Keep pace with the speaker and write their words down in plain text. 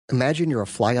Imagine you're a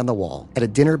fly on the wall at a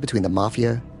dinner between the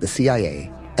mafia, the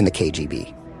CIA, and the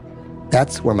KGB.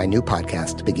 That's where my new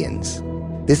podcast begins.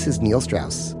 This is Neil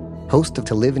Strauss, host of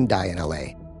To Live and Die in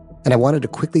LA, and I wanted to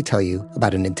quickly tell you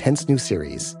about an intense new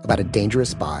series about a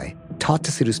dangerous spy taught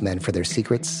to seduce men for their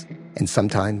secrets and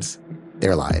sometimes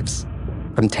their lives.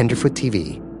 From Tenderfoot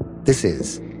TV, this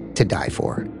is To Die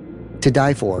For. To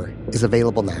Die For is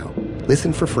available now.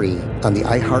 Listen for free on the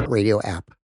iHeartRadio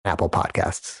app, Apple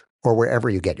Podcasts, or wherever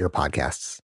you get your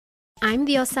podcasts. I'm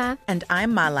Diosa. And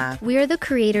I'm Mala. We are the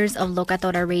creators of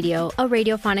Locatora Radio, a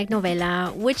radiophonic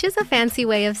novela, which is a fancy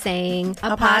way of saying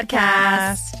a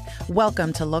podcast.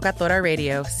 Welcome to Locatora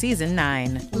Radio, Season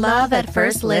 9. Love at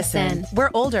first listen. We're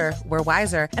older, we're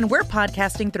wiser, and we're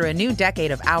podcasting through a new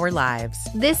decade of our lives.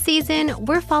 This season,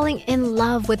 we're falling in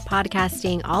love with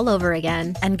podcasting all over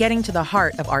again. And getting to the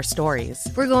heart of our stories.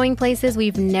 We're going places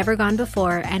we've never gone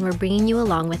before, and we're bringing you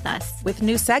along with us. With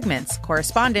new segments,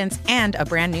 correspondence, and a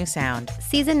brand new sound.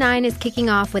 Season 9 is kicking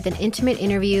off with an intimate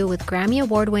interview with Grammy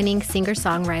Award-winning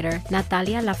singer-songwriter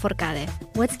Natalia Lafourcade.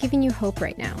 What's giving you hope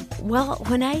right now? Well,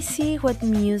 when I see what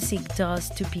music does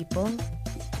to people,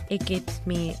 it gives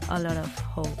me a lot of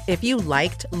hope. If you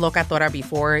liked Locatora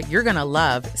before, you're going to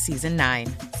love Season 9.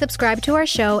 Subscribe to our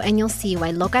show and you'll see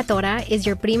why Locatora is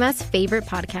your prima's favorite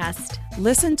podcast.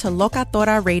 Listen to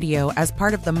Locatora Radio as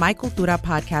part of the My Cultura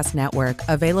Podcast Network,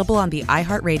 available on the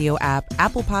iHeartRadio app,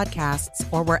 Apple Podcasts,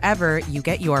 or wherever you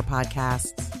get your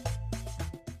podcasts.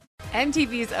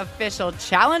 MTV's official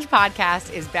Challenge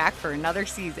podcast is back for another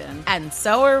season. And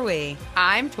so are we.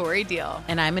 I'm Tori Deal.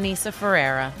 And I'm Anissa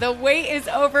Ferreira. The wait is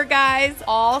over, guys.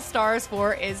 All Stars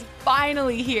 4 is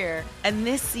finally here. And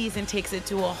this season takes it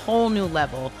to a whole new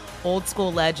level. Old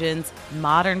school legends,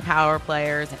 modern power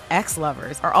players, and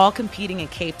ex-lovers are all competing in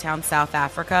Cape Town, South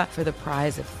Africa for the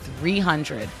prize of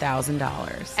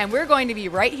 $300,000. And we're going to be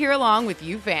right here along with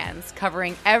you fans,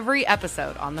 covering every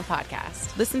episode on the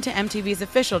podcast. Listen to MTV's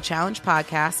official Challenge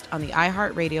podcast on the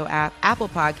iHeartRadio app, Apple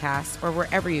Podcasts, or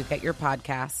wherever you get your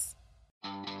podcasts.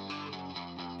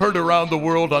 Heard around the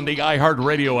world on the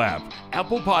iHeartRadio app,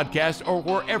 Apple Podcasts, or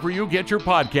wherever you get your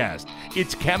podcast.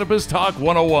 It's Cannabis Talk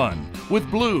 101 with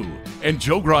Blue and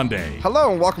Joe Grande.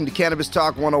 Hello and welcome to Cannabis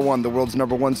Talk 101, the world's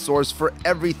 #1 source for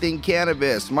everything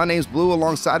cannabis. My name's Blue.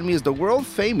 Alongside me is the world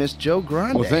famous Joe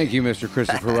Grande. Well, thank you, Mr.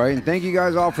 Christopher Wright. And thank you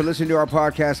guys all for listening to our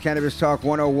podcast, Cannabis Talk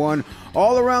 101,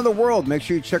 all around the world. Make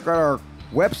sure you check out our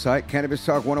website,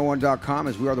 CannabisTalk101.com,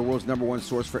 as we are the world's #1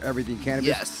 source for everything cannabis.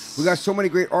 Yes. We got so many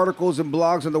great articles and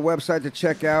blogs on the website to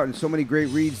check out and so many great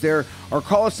reads there. Or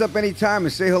call us up anytime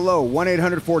and say hello,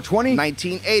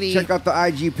 1-800-420-1980. Check out the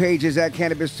IG pages at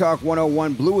Cannabis Talk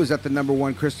 101. Blue is at the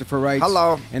 #1 Christopher Wright.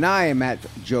 Hello. And I am at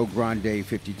Joe Grande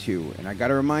 52. And I got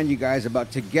to remind you guys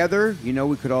about Together. You know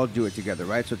we could all do it together,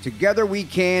 right? So Together We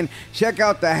Can. Check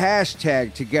out the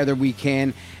hashtag Together We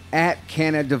Can at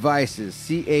Canna Devices,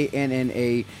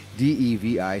 CANNADEVICES.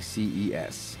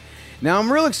 Now,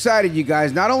 I'm real excited, you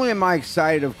guys. Not only am I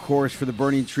excited, of course, for the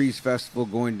Burning Trees Festival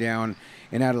going down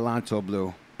in Adelanto,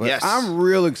 Blue, but yes, I'm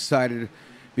real excited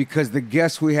because the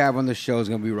guest we have on the show is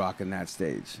going to be rocking that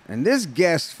stage. And this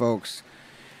guest, folks,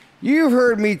 you've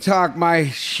heard me talk my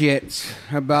shit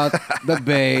about the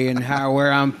Bay and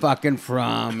where I'm fucking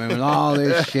from and all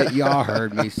this shit y'all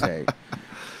heard me say.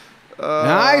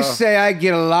 Now, I say I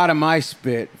get a lot of my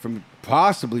spit from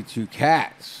possibly two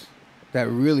cats that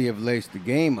really have laced the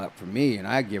game up for me, and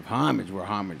I give homage where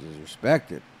homage is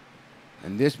respected.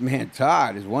 And this man,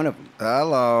 Todd, is one of them.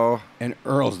 Hello. And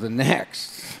Earl's the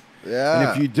next. Yeah. And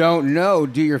if you don't know,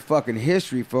 do your fucking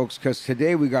history, folks, because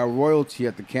today we got royalty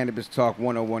at the Cannabis Talk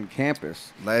 101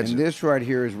 campus. Legend. And this right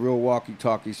here is real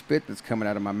walkie-talkie spit that's coming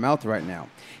out of my mouth right now.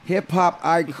 Hip-hop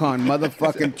icon,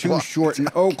 motherfucking Too Short, an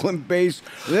Oakland-based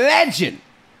legend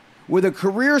with a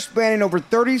career spanning over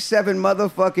 37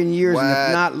 motherfucking years, and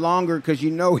if not longer, because you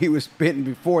know he was spitting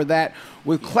before that,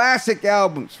 with classic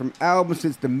albums from albums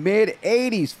since the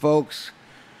mid-'80s, folks.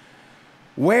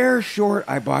 Where, Short,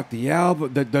 I bought the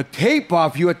album, the tape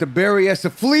off you at the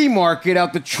Berryessa flea market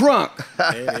out the trunk.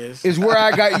 It is where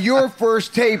I got your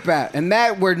first tape at. And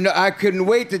that where I couldn't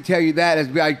wait to tell you that as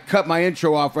I cut my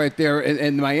intro off right there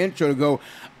and my intro to go,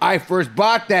 I first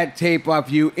bought that tape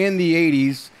off you in the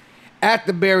 80s at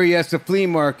the Berryessa flea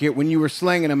market when you were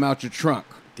slanging them out your trunk.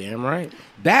 Damn right.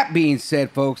 That being said,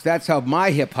 folks, that's how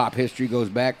my hip-hop history goes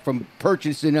back, from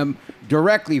purchasing them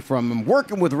directly from them,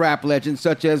 working with rap legends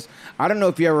such as, I don't know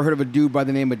if you ever heard of a dude by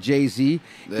the name of Jay-Z,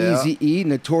 Eazy-E,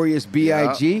 Notorious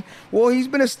B.I.G. Yeah. Well, he's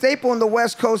been a staple in the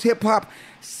West Coast hip-hop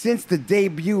since the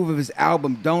debut of his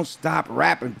album, Don't Stop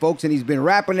Rapping, folks, and he's been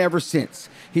rapping ever since.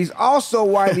 He's also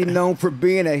widely known for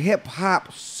being a hip-hop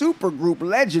supergroup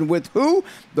legend with who?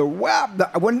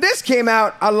 When this came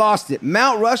out, I lost it.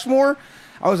 Mount Rushmore.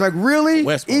 I was like, really?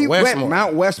 Westmore.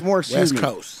 Mount Westmore, excuse me.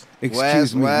 West Coast.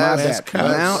 Excuse me, my West bad.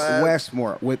 Coast. Mount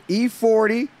Westmore with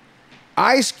E40,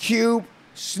 Ice Cube,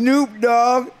 Snoop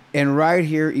Dogg, and right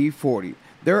here, E40.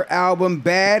 Their album,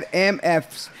 Bad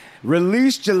MFs,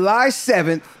 released July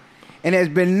 7th, and has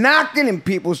been knocking in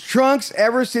people's trunks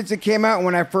ever since it came out.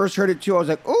 When I first heard it, too, I was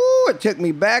like, ooh, it took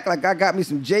me back. Like I got me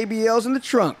some JBLs in the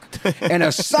trunk and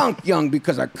a Sunk Young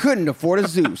because I couldn't afford a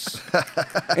Zeus.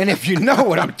 And if you know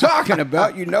what I'm talking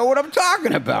about, you know what I'm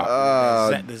talking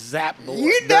about. The Zap boy.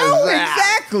 You know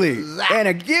exactly.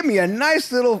 And give me a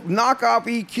nice little knockoff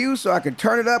EQ so I can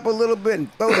turn it up a little bit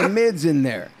and throw the mids in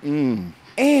there.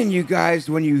 And you guys,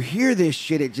 when you hear this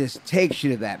shit, it just takes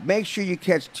you to that. Make sure you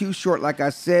catch Too Short, like I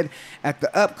said, at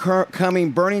the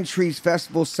upcoming Burning Trees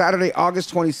Festival, Saturday,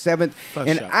 August 27th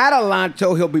in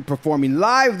Adelanto. He'll be performing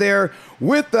live there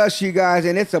with us, you guys,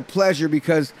 and it's a pleasure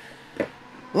because,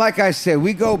 like I said,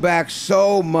 we go back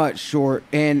so much, Short,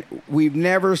 and we've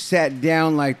never sat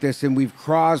down like this, and we've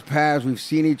crossed paths. We've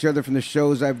seen each other from the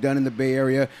shows I've done in the Bay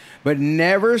Area, but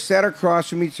never sat across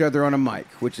from each other on a mic,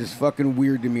 which is fucking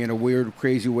weird to me in a weird,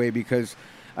 crazy way because,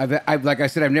 I've like I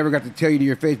said, I've never got to tell you to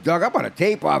your face, dog, I bought a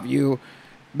tape off you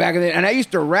back in the day, and I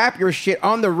used to rap your shit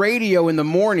on the radio in the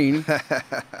morning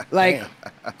like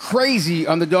crazy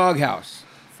on the Doghouse.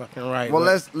 Fucking right. Well,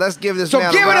 let's give this. So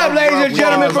man give it up, ladies and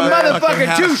gentlemen, for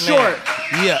motherfucking Too Short.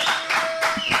 Yeah.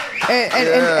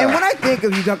 And when I think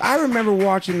of you, Doug, I remember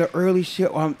watching the early shit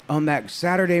on that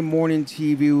Saturday morning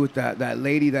TV with that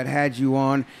lady that had you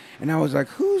on, and I was like,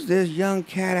 who's this young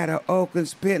cat out of Oakland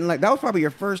spitting? Like, that was probably your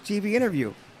first TV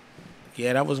interview.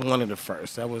 Yeah, that was one of the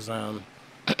first. That was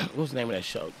what was the name of that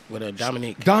show with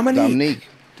Dominique? Dominique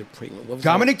Dupree. What was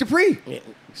Dominique Dupree. Yeah,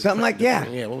 Something like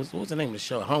that. Yeah. What was the name of the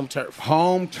show? Home Turf.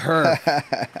 Home Turf.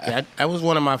 Yeah, that was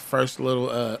one of my first little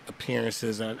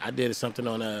appearances. I did something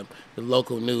on the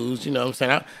local news. You know what I'm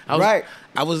saying? I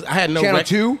had no Channel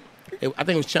 2? I think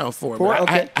it was Channel 4. But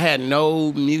I had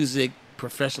no music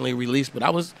professionally released, but I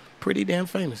was pretty damn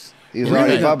famous. He was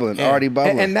already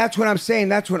bubbling. And that's what I'm saying.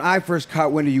 That's when I first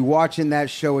caught wind of you watching that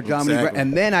show with Dominique. Exactly.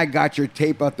 And then I got your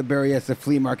tape out the Berryessa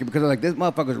flea market because I was like, this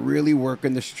motherfucker's really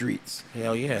working the streets.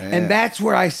 Hell yeah. And that's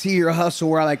where I see your hustle,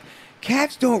 where I like,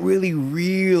 cats don't really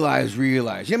realize.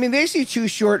 I mean, they see Too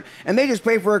Short and they just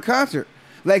pay for a concert.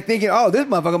 Like thinking, oh, this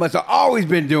motherfucker must have always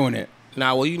been doing it.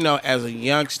 Now, well, you know, as a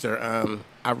youngster,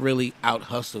 I really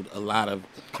out-hustled a lot of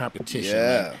competition.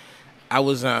 Yeah. Like, I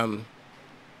was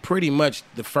pretty much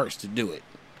the first to do it.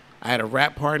 I had a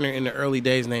rap partner in the early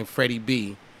days named Freddie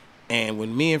B. And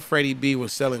when me and Freddie B were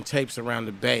selling tapes around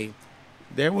the Bay,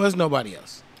 there was nobody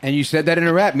else. And you said that in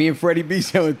a rap. Me and Freddie B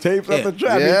selling tapes off the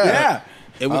trap. Yeah.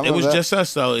 It was just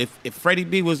us, though. If Freddie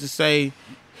B was to say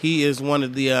he is one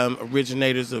of the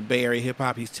originators of Bay Area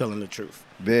hip-hop, he's telling the truth.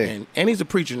 Big. And he's a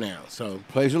preacher now, so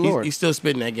praise the Lord. He's still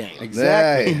spitting that game.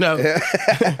 Exactly. You know?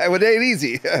 Well, it ain't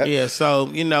easy. Yeah, so,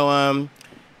 you know,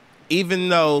 even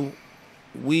though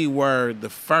we were the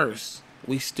first,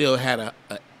 we still had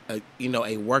a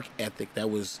work ethic that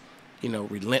was, you know,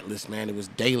 relentless, man. It was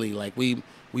daily. Like we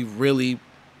really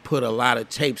put a lot of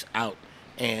tapes out.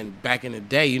 And back in the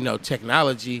day, you know,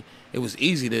 technology, it was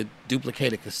easy to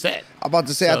duplicate a cassette. I'm about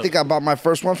to say, I think I bought my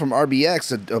first one from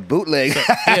RBX, a bootleg.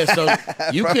 So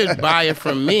you could buy it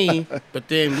from me, but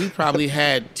then we probably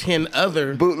had 10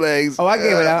 other bootlegs. Oh, I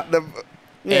gave it out.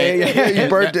 Yeah. You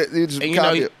burnt it. You just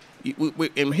copied it.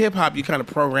 In hip hop, you kind of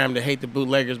programmed to hate the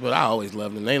bootleggers, but I always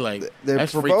loved them. They're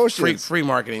that's promotions. Free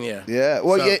marketing, yeah. Yeah.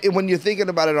 Well, when you're thinking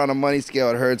about it on a money scale,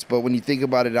 it hurts. But when you think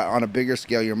about it on a bigger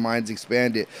scale, your mind's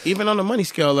expanded. Even on the money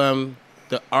scale,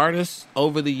 the artists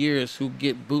over the years who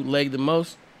get bootlegged the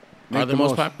most are the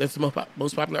most popular. That's the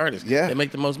most popular artists. Yeah. They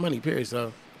make the most money. Period.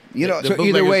 So. You know, so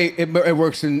either way, it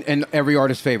works in every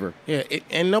artist's favor. Yeah,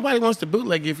 and nobody wants to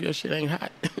bootleg if your shit ain't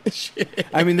hot. Shit.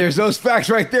 I mean, there's those facts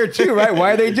right there too, right?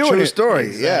 Why are they doing it? True story.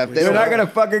 Exactly. Yeah, they're not gonna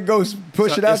fucking go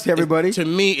push it out to everybody. To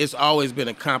me, it's always been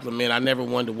a compliment. I never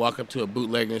wanted to walk up to a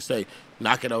bootlegger and say,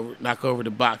 knock over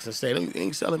the box and say, you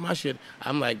ain't selling my shit.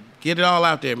 I'm like, get it all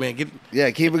out there, man. Keep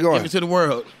it going. Give it to the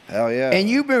world. Hell yeah. And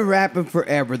you've been rapping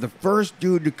forever. The first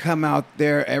dude to come out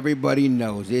there, everybody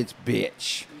knows it's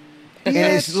Bitch. And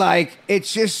it's like,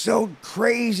 it's just so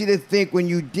crazy to think when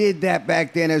you did that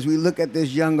back then, as we look at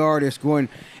this young artist going,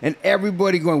 and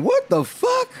everybody going, what the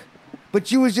fuck?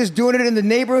 But you was just doing it in the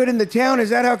neighborhood, in the town? Is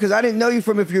that how? Because I didn't know you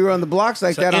from if you were on the blocks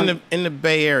like that. In the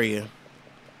Bay Area,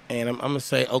 and I'm going to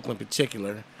say Oakland in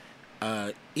particular,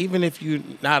 even if you're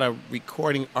not a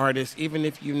recording artist, even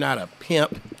if you're not a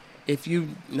pimp, if you're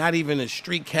not even a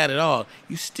street cat at all,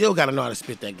 you still got to know how to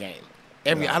spit that game.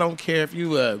 I don't care if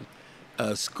you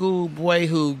a schoolboy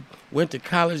who went to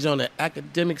college on an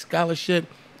academic scholarship,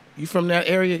 you from that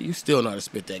area, you still know how to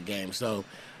spit that game. So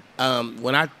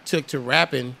when I took to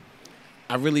rapping,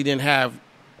 I really didn't have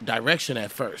direction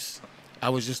at first. I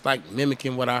was just like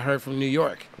mimicking what I heard from New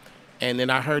York. And then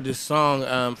I heard this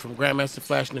song from Grandmaster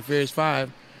Flash and the Furious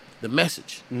Five, The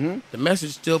Message. Mm-hmm. The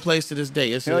Message still plays to this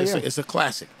day. It's a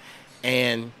classic.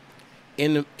 And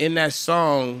in that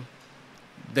song,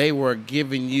 they were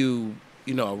giving you,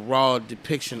 a raw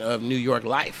depiction of New York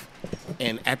life.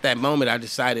 And at that moment, I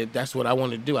decided that's what I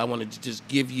wanted to do. I wanted to just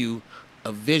give you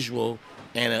a visual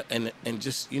and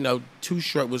just, Too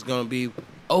Short was going to be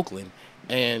Oakland.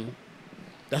 And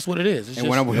that's what it is.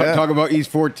 When I'm talking about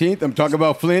East 14th, I'm talking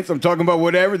about Flint, I'm talking about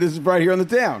whatever, this is right here on the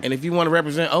town. And if you want to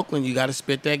represent Oakland, you got to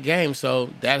spit that game. So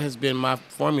that has been my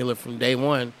formula from day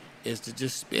one, is to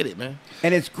just spit it, man.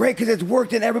 And it's great because it's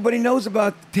worked and everybody knows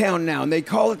about the town now, and they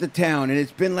call it the town, and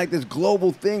it's been like this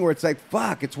global thing where it's like,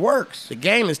 fuck, it works. The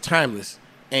game is timeless,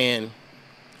 and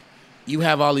you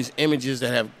have all these images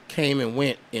that have came and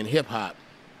went in hip-hop,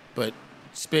 but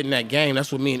spitting that game,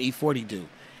 that's what me and E40 do.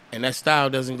 And that style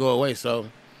doesn't go away, so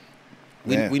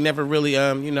we never really,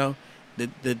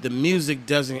 the music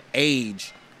doesn't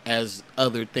age as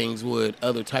other things would,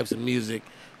 other types of music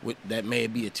that may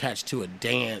be attached to a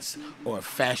dance or a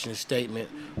fashion statement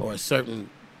or a certain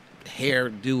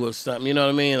hairdo or something, you know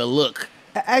what I mean, a look.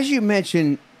 As you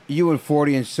mentioned, you and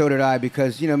 40, and so did I,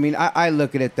 because, I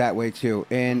look at it that way too.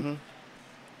 And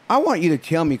I want you to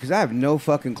tell me, because I have no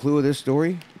fucking clue of this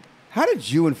story, how did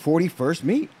you and 40 first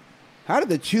meet? How did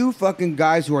the two fucking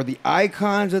guys who are the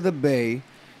icons of the Bay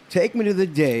take me to the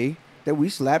day that we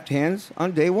slapped hands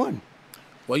on day one?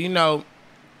 Well,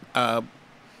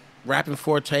 Rapping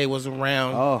Forte was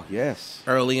around. Oh, yes.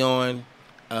 Early on.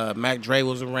 Mac Dre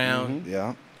was around. Mm-hmm.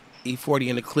 Yeah. E40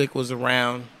 and the Clique was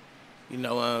around.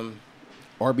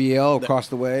 RBL across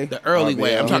the way. The early RBL.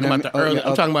 way. I'm talking about the early.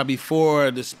 I'm talking about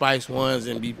before the Spice Ones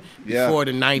and before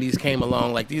the 90s came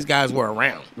along. Like, these guys were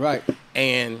around. Right.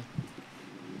 And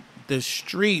the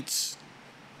streets,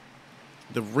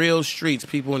 the real streets,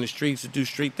 people in the streets that do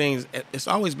street things, it's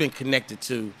always been connected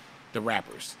to the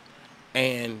rappers.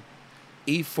 And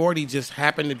E40 just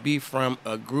happened to be from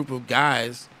a group of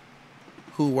guys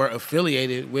who were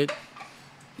affiliated with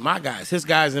my guys. His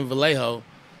guys in Vallejo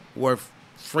were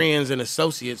friends and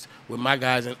associates with my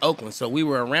guys in Oakland. So we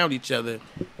were around each other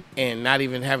and not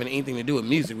even having anything to do with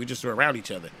music. We just were around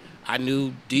each other. I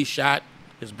knew D-Shot,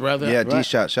 his brother. Yeah,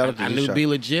 D-Shot. Shout out to D-Shot. D-Shot. I knew Be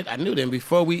Legit. I knew them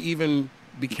before we even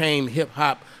became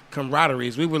hip-hop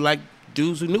camaraderies. We were like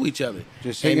dudes who knew each other.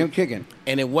 Just singing and kicking.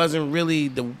 And it wasn't really,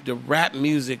 the rap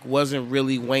music wasn't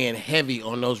really weighing heavy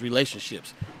on those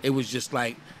relationships. It was just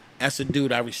like, that's a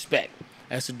dude I respect.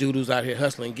 That's a dude who's out here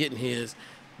hustling, getting his.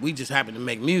 We just happen to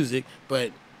make music,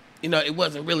 but, it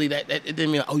wasn't really that it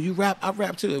didn't mean, oh, you rap? I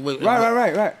rap too.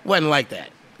 Right. Wasn't like that.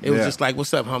 It was just like,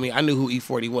 what's up, homie? I knew who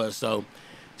E40 was. So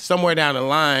somewhere down the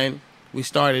line, we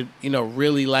started,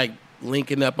 really like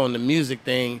linking up on the music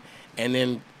thing. And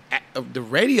then the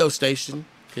radio station,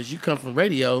 because you come from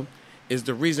radio, is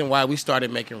the reason why we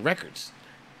started making records.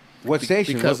 What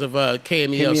station? Because of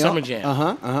KMEL Summer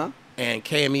Jam. And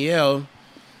KMEL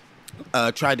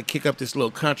tried to kick up this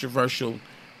little controversial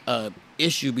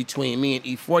issue between me and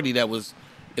E40 that was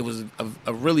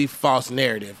a really false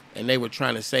narrative, and they were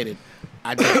trying to say that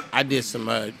I did some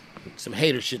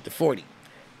hater shit to 40,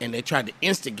 and they tried to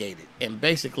instigate it, and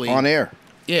basically on air.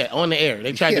 Yeah, on the air.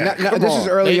 They tried to. This is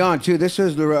early on too. This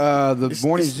is the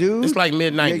Morning Zoo. It's like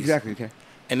mid-90s. Yeah, exactly. Okay.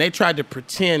 And they tried to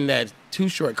pretend that Too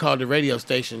Short called the radio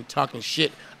station talking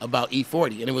shit about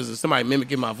E40, and it was somebody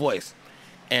mimicking my voice.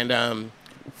 And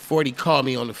 40 called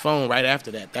me on the phone right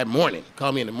after that morning.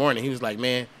 Called me in the morning. He was like,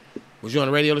 man, was you on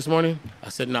the radio this morning? I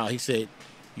said, no. He said,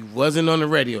 you wasn't on the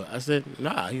radio. I said,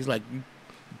 nah. He's like,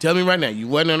 tell me right now, you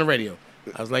wasn't on the radio.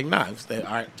 I was like, nah. He said,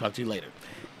 all right, talk to you later.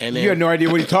 And then, you had no idea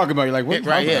what he's talking about. You're like, what?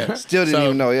 Right, yeah. Still didn't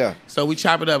even know, yeah. So we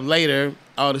chop it up later.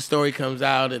 All the story comes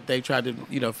out that they tried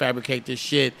to, fabricate this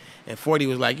shit. And 40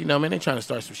 was like, man, they trying to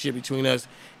start some shit between us.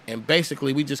 And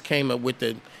basically, we just came up with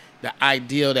the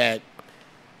idea that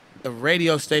a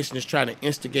radio station is trying to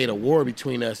instigate a war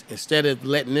between us. Instead of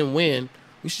letting them win,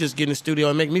 we should just get in the studio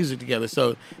and make music together.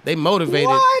 So they motivated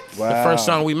the Wow. first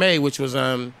song we made, which was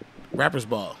Rapper's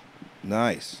Ball.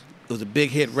 Nice. It was a big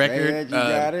hit record. You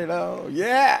got it all.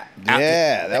 Yeah.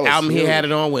 Yeah, that was album he huge. had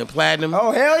it on went platinum.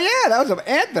 Oh, hell yeah. That was an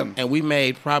anthem. And we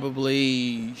made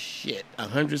probably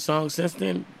 100 songs since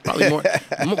then. Probably more,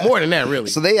 more than that, really.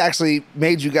 So they actually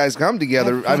made you guys come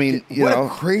together. I mean, you what know, a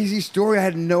crazy story. I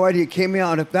had no idea it came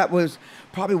out. And if that was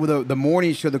probably with the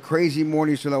morning show, the crazy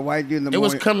morning show, the white dude in the it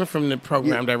morning. was coming from the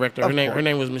program director. of Her course.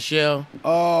 name was Michelle.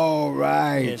 Oh,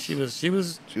 right. And she was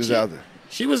out there.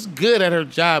 She was good at her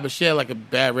job, but she had like a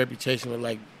bad reputation with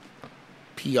like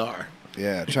PR.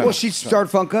 Yeah. Well, she started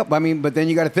Funk Up. I mean, but then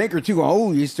you got to thank her too.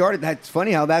 Oh, you started. That's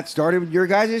funny how that started with your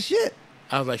guys' shit.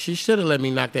 I was like, she should have let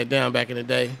me knock that down back in the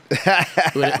day.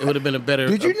 It would have been a better.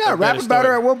 Did you not rap about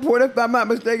her at one point? If I'm not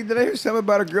mistaken, did I hear something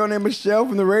about a girl named Michelle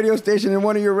from the radio station in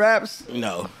one of your raps?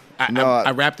 No.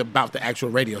 I rapped about the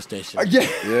actual radio station.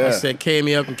 Yeah. I said, "Carry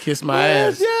me up and kiss my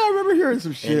ass." Yeah, I remember hearing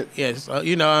some shit. Yes,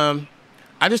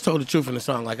 I just told the truth in the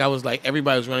song. Like I was like,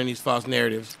 everybody was running these false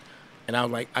narratives, and I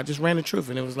was like, I just ran the truth,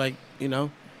 and it was like,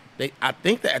 I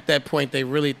think that at that point they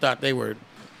really thought they were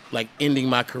like ending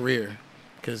my career,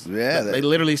 because they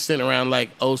literally sent around like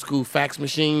old school fax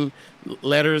machine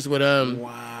letters with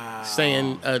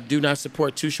saying do not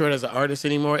support Too Short as an artist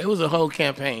anymore. It was a whole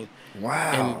campaign.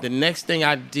 Wow. And the next thing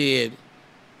I did,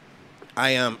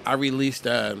 I released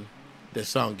the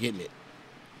song "Getting It."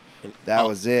 And that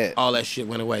was it. All that shit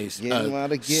went away.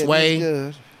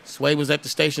 Sway was at the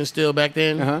station still back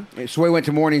then. Sway went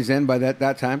to mornings then by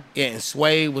that time. Yeah, and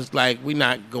Sway was like, we're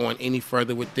not going any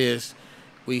further with this.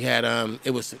 We had it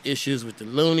was some issues with the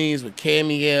Loonies, with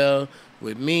KMEL,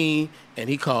 with me, and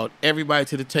he called everybody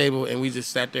to the table, and we just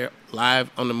sat there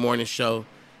live on the morning show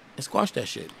and squashed that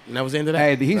shit. And that was the end of that.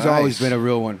 Hey, he's always been a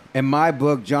real one. In my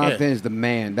book, Jonathan is the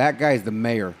man. That guy's the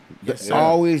mayor.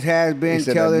 Always has been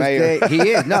till this day. He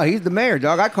is. No, he's the mayor,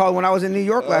 dog. I called when I was in New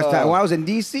York last time. When I was in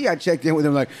D.C., I checked in with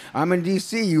him like, I'm in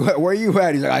D.C. Where you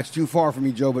at? He's like, it's too far from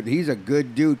me, Joe, but he's a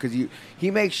good dude because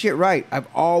he makes shit right. I've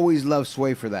always loved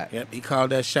Sway for that. Yep, he called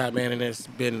that shot, man, and it's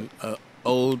been an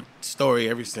old story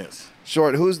ever since.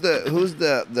 Short, who's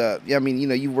the I mean,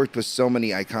 you worked with so many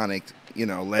iconic,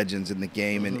 legends in the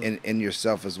game and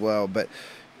yourself as well, but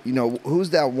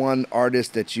who's that one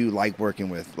artist that you like working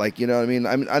with? Like, you know what I mean?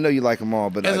 I know you like them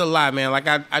all, but there's a lot, man. Like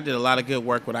I did a lot of good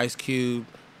work with Ice Cube.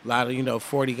 A lot of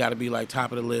 40 got to be like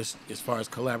top of the list as far as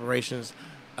collaborations.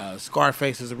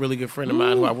 Scarface is a really good friend of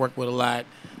mine who I work with a lot.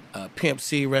 Pimp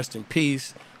C, rest in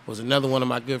peace, was another one of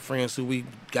my good friends who we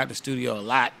got to studio a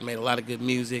lot, made a lot of good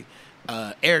music.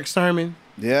 Eric Sermon.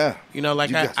 Yeah.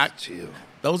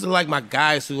 Those are like my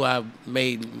guys who I've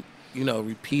made,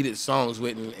 repeated songs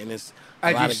with, and it's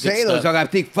a lot As you say those, I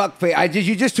think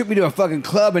you just took me to a fucking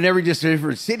club in every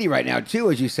different city right now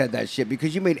too, as you said that shit,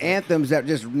 because you made anthems that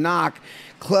just knock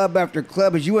club after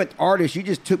club. As you went artist, you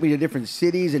just took me to different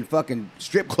cities and fucking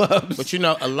strip clubs. But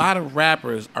a lot of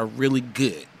rappers are really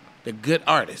good. They're good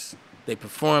artists. They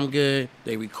perform good.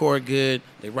 They record good.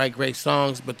 They write great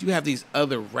songs. But you have these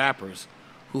other rappers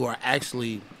who are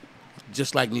actually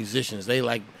just like musicians. They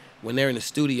like when they're in the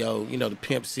studio, the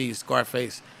Pimp C,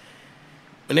 Scarface.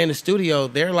 When they're in the studio,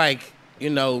 they're like,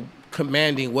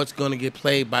 commanding what's going to get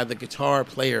played by the guitar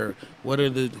player.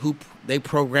 Who they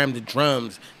program the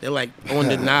drums. They're like on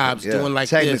the knobs, doing like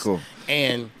technical. This.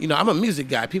 And I'm a music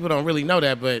guy. People don't really know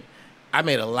that, but I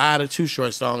made a lot of Too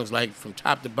Short songs, like from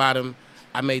top to bottom.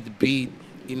 I made the beat.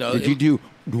 Did you do?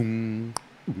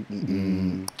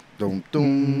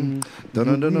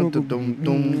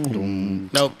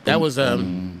 No, that was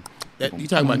you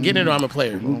talking about Getting It or I'm a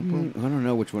Player? I don't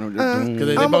know which one. Because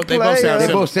they both sound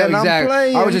They both sound exact.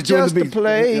 I was just doing the beat.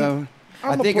 Play.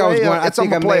 I think I was going. I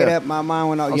think I made up my mind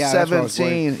when I was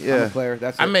 17. I'm a player.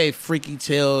 That's it. I made Freaky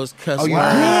Tales, Cuss. Oh, you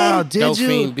Wow, did? did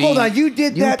you? Hold on, you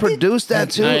did that? You produced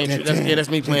that too? That's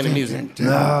me playing the music.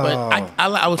 But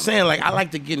I was saying, like, I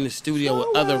like to get in the studio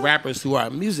with other rappers who are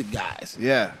music guys.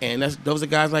 Yeah. And those are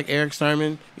guys like Eric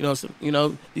Sermon.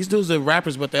 These dudes are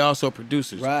rappers, but they also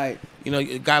producers. Right.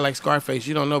 A guy like Scarface,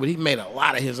 you don't know, but he made a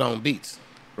lot of his own beats.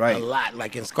 Right. A lot.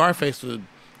 Like in Scarface,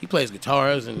 he plays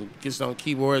guitars and gets on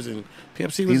keyboards, and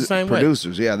Pimp C was the same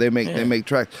producers, way. Yeah, they make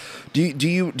tracks. Do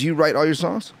you write all your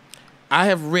songs? I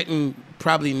have written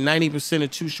probably 90% of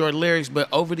Too Short lyrics, but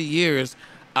over the years,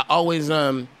 I always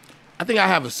I think I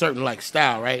have a certain like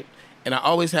style, right? And I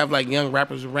always have like young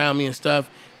rappers around me and stuff.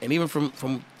 And even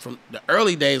from the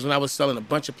early days when I was selling a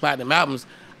bunch of platinum albums,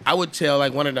 I would tell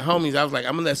like one of the homies, I was like,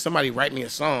 I'm gonna let somebody write me a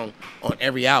song on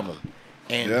every album.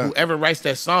 And whoever writes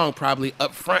that song, probably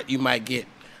up front you might get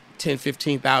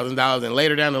 $10,000, $15,000, and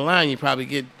later down the line you probably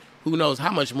get who knows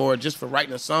how much more just for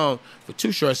writing a song for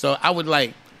Too Short. So I would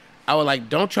like,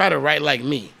 don't try to write like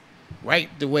me.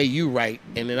 Write the way you write,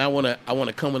 and then I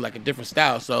wanna come with like a different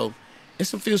style. So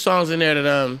there's a few songs in there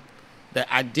that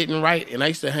I didn't write, and I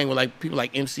used to hang with like people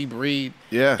like MC Breed.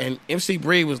 Yeah. And MC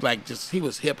Breed was like he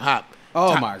was hip hop.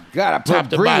 Oh my God! I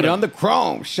put Breed on the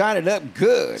chrome, shine it up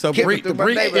good. So Breed,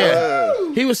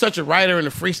 he was such a writer and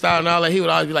a freestyle and all that. He would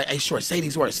always be like, "Hey, Short, say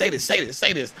these words, say this,"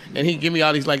 and he'd give me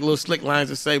all these like little slick lines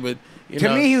to say. But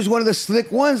to me, he was one of the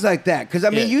slick ones like that. Because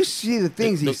I mean, you see the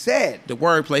things he said, the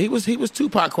wordplay. He was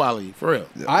Tupac quality for real.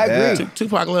 I agree.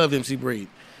 Tupac loved MC Breed.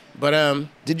 But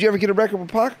did you ever get a record with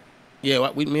Pac?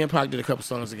 Yeah, me and Pac did a couple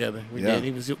songs together. We did.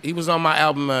 He was on my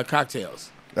album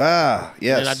Cocktails. Ah,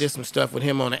 yes. And I did some stuff with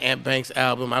him on the Ant Banks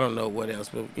album. I don't know what else,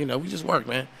 but we just worked,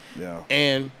 man. Yeah.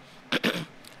 And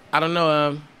I don't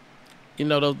know,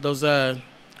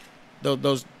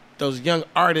 those young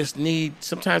artists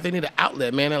sometimes they need an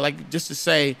outlet, man. And like just to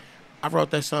say, I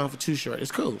wrote that song for Too Short.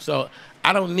 It's cool. So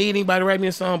I don't need anybody to write me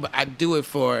a song, but I do it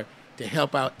to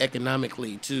help out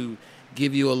economically, to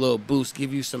give you a little boost,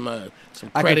 give you some credit,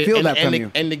 I can feel that from you.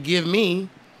 And to give me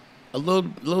a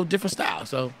little different style.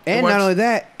 So and not only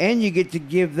that, and you get to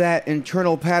give that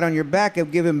internal pat on your back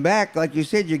of giving back, like you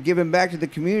said, you're giving back to the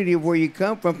community of where you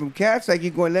come from cats like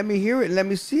you're going, let me hear it, let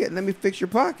me see it, let me fix your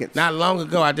pockets. Not long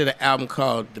ago, I did an album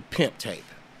called The Pimp Tape,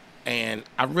 and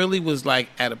I really was like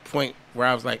at a point where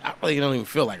I was like, I really don't even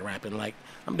feel like rapping. Like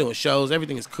I'm doing shows,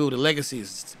 everything is cool, the legacy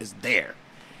is there,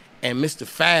 and Mr.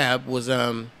 Fab was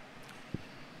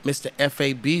Mr.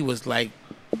 FAB was like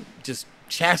just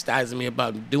chastising me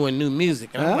about doing new music.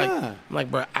 And I'm like,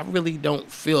 bro, I really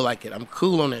don't feel like it. I'm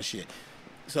cool on that shit.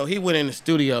 So he went in the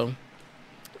studio,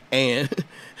 and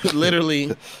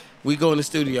literally we go in the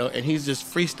studio, and he's just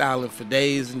freestyling for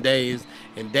days and days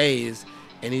and days.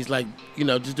 And he's like,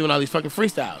 just doing all these fucking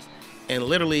freestyles. And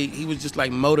literally he was just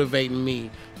like motivating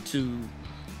me to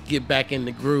get back in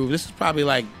the groove. This is probably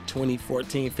like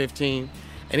 2014, 15.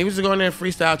 And he was just going there and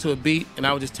freestyle to a beat, and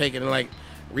I would just take it and like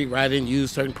rewrite it and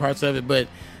use certain parts of it. But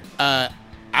I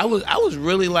was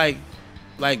really like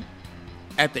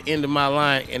at the end of my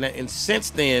line, and since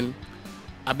then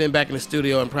I've been back in the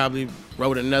studio and probably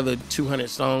wrote another 200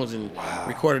 songs and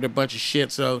recorded a bunch of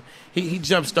shit. So he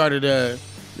jump started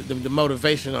the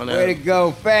motivation on that. Way to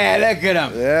go, Fad! Look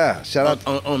at him. Yeah, shout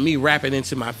out on me rapping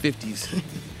into my 50s.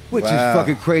 Which is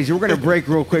fucking crazy. We're going to break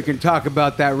real quick and talk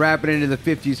about that, rapping into the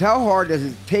 50s. How hard does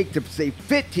it take to stay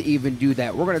fit to even do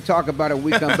that? We're going to talk about it when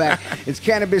we come back. It's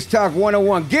Cannabis Talk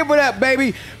 101. Give it up,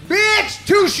 baby. Bitch,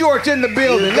 Too Short's in the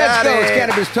building. Let's go. It's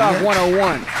Cannabis Talk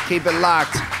 101. Keep it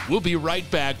locked. We'll be right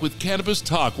back with Cannabis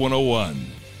Talk 101.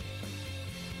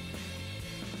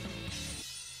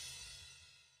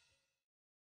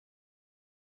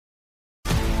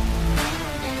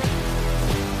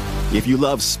 If you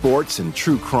love sports and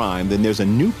true crime, then there's a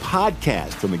new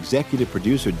podcast from executive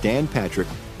producer Dan Patrick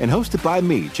and hosted by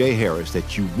me, Jay Harris,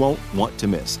 that you won't want to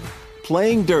miss.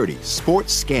 Playing Dirty: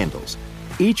 Sports Scandals.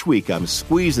 Each week, I'm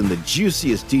squeezing the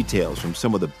juiciest details from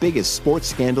some of the biggest sports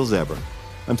scandals ever.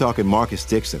 I'm talking Marcus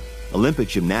Dixon, Olympic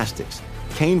gymnastics,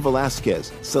 Cain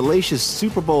Velasquez, salacious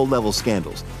Super Bowl-level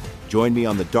scandals. Join me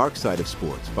on the dark side of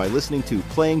sports by listening to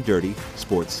Playing Dirty: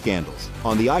 Sports Scandals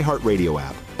on the iHeartRadio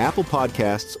app, Apple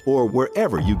Podcasts, or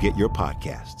wherever you get your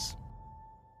podcasts.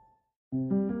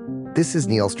 This is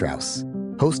Neil Strauss,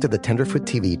 host of the Tenderfoot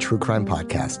TV true crime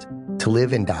podcast, To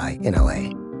Live and Die in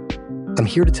LA. I'm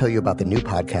here to tell you about the new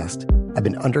podcast I've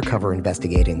been undercover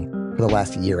investigating for the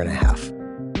last year and a half.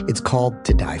 It's called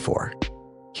To Die For.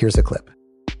 Here's a clip.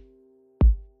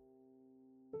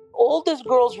 All these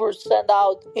girls were sent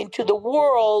out into the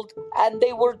world and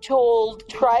they were told,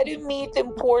 try to meet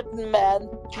important men,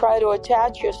 try to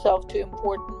attach yourself to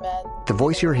important men. The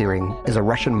voice you're hearing is a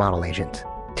Russian model agent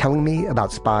telling me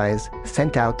about spies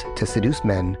sent out to seduce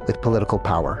men with political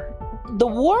power. The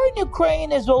war in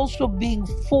Ukraine is also being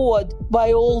fought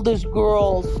by all these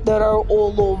girls that are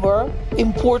all over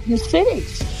important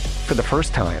cities. For the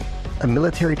first time, a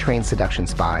military-trained seduction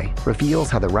spy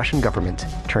reveals how the Russian government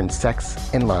turned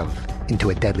sex and love into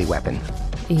a deadly weapon.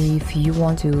 If you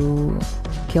want to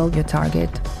kill your target,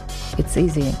 it's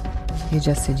easy. You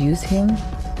just seduce him,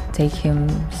 take him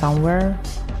somewhere,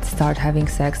 start having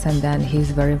sex, and then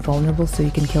he's very vulnerable, so you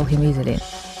can kill him easily.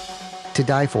 To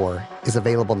Die For is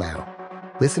available now.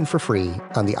 Listen for free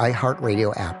on the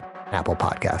iHeartRadio app, Apple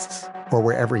Podcasts, or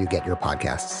wherever you get your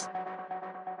podcasts.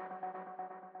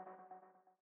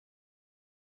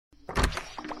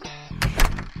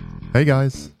 Hey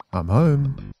guys, I'm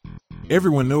home.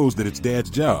 Everyone knows that it's Dad's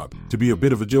job to be a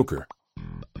bit of a joker.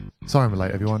 Sorry I'm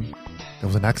late, everyone. There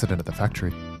was an accident at the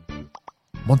factory.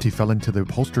 Monty fell into the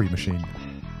upholstery machine.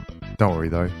 Don't worry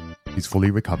though, he's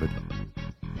fully recovered.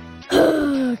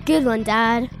 Good one,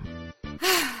 Dad.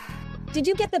 Did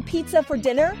you get the pizza for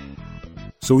dinner?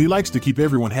 So he likes to keep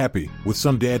everyone happy with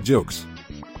some dad jokes.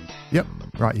 Yep,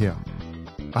 right here.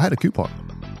 I had a coupon,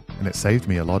 and it saved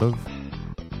me a lot of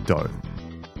dough.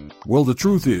 Well, the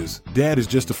truth is, Dad is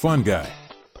just a fun guy.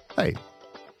 Hey,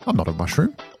 I'm not a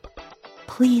mushroom.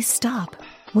 Please stop.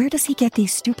 Where does he get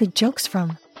these stupid jokes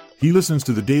from? He listens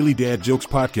to the Daily Dad Jokes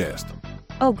podcast.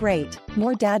 Oh, great.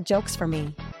 More dad jokes for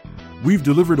me. We've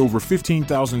delivered over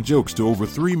 15,000 jokes to over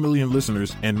 3 million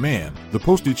listeners, and man, the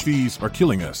postage fees are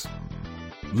killing us.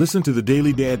 Listen to the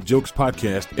Daily Dad Jokes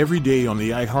podcast every day on the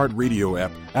iHeartRadio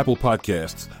app, Apple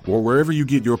Podcasts, or wherever you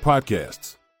get your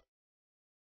podcasts.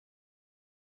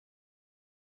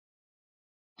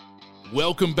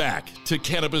 Welcome back to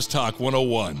Cannabis Talk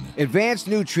 101. Advanced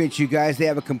Nutrients, you guys, they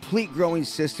have a complete growing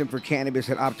system for cannabis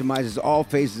that optimizes all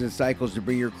phases and cycles to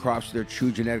bring your crops to their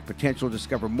true genetic potential.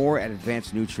 Discover more at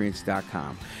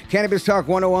advancednutrients.com. Cannabis Talk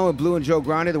 101 with Blue and Joe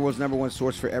Grande, the world's #1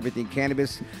 source for everything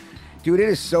cannabis. Dude, it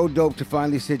is so dope to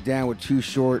finally sit down with Too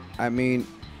Short. I mean,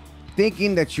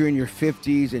 thinking that you're in your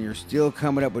 50s and you're still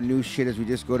coming up with new shit as we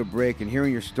just go to break and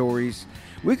hearing your stories.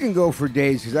 We can go for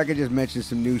days because I could just mention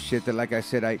some new shit that, like I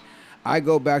said, I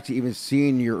go back to even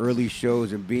seeing your early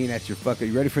shows and being at your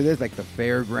you ready for this? Like the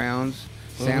fairgrounds,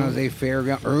 San Jose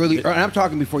Fairground, and I'm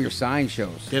talking before your sign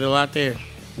shows. Did a lot there.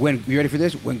 You ready for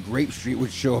this? When Grape Street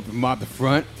would show up and mob the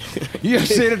front. You ever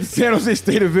seen at the San Jose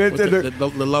State event? The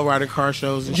lowrider car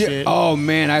shows and shit. Oh,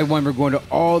 man, I remember going to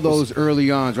all those early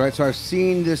ons, right? So I've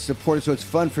seen this support, so it's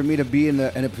fun for me to be in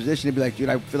a position to be like, dude,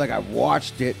 I feel like I've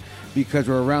watched it because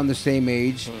we're around the same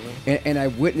age, and I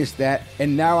witnessed that,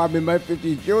 and now I'm in my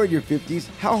 50s, you're in your 50s.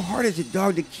 How hard is it,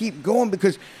 dog, to keep going?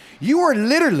 Because you are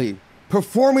literally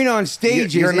performing on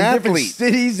stages in different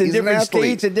cities and different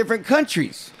states and different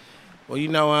countries. Well, you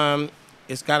know,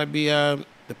 it's got to be, the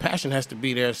passion has to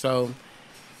be there, so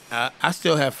I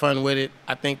still have fun with it.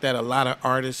 I think that a lot of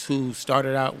artists who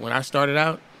started out, when I started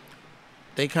out,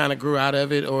 they kind of grew out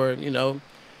of it or,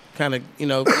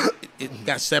 it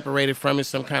got separated from it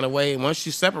some kind of way. And once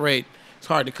you separate, it's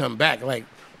hard to come back. Like,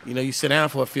 you sit down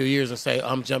for a few years and say,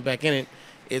 I'm jump back in it.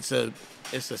 It's a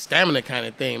stamina kind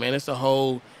of thing, man. It's a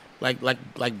whole like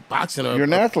boxing or you're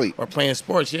an athlete or playing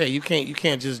sports. Yeah, you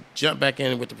can't just jump back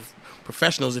in with the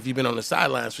professionals if you've been on the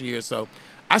sidelines for years. So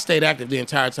I stayed active the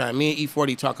entire time. Me and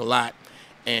E40 talk a lot,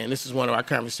 and this is one of our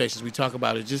conversations we talk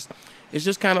about. It's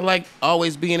just kind of like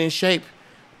always being in shape.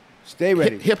 Stay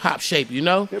ready. Hip hop shape,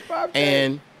 Hip-hop shape.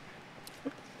 And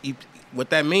what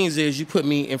that means is you put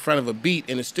me in front of a beat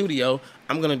in the studio,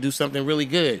 I'm going to do something really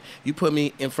good. You put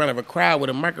me in front of a crowd with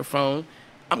a microphone,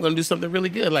 I'm going to do something really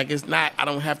good. Like, it's not, I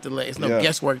don't have to, it's no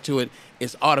guesswork to it.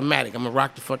 It's automatic. I'm going to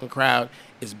rock the fucking crowd.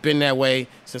 It's been that way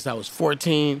since I was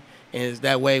 14, and it's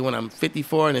that way when I'm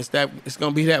 54, and it's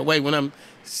going to be that way when I'm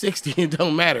 60. It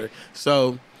don't matter.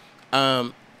 So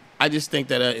I just think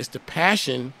that it's the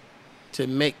passion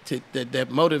that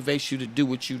motivates you to do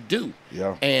what you do.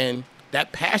 Yeah. And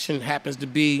that passion happens to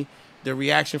be the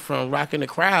reaction from rocking the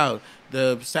crowd,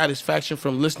 the satisfaction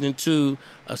from listening to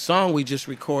a song we just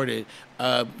recorded,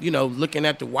 looking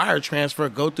at the wire transfer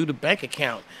go through the bank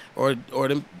account or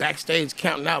the backstage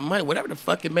counting out money, whatever the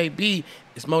fuck it may be,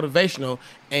 it's motivational.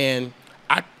 And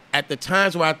at the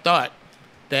times where I thought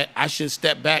that I should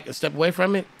step back and step away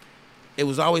from it, it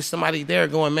was always somebody there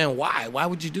going, man, why? Why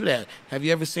would you do that? Have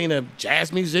you ever seen a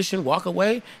jazz musician walk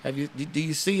away? Do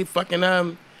you see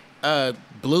fucking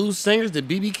blues singers, the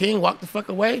B.B. King, walk the fuck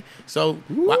away? So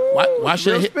why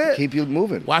should keep you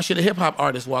moving? Why should a hip hop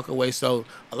artist walk away? So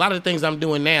a lot of the things I'm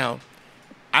doing now,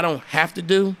 I don't have to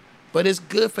do, but it's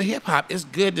good for hip hop. It's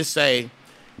good to say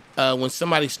when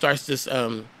somebody starts this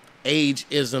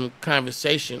ageism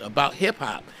conversation about hip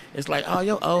hop. It's like, oh,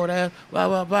 yo, old ass, blah,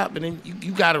 blah, blah. But then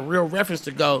you got a real reference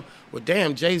to go, well,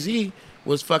 damn, Jay-Z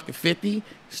was fucking 50.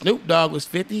 Snoop Dogg was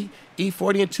 50.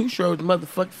 E40 and Too Short was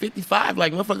motherfucking 55.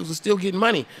 Like, motherfuckers was still getting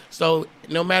money. So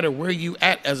no matter where you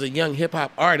at as a young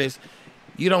hip-hop artist,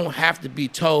 you don't have to be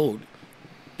told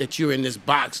that you're in this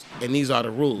box and these are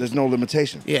the rules. There's no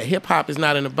limitations. Yeah, hip-hop is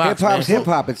not in a box. Hip-hop's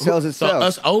hip-hop. It sells itself. So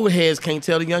us old heads can't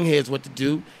tell the young heads what to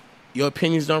do. Your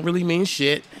opinions don't really mean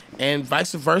shit, and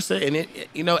vice versa. And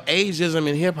ageism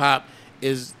in hip hop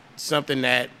is something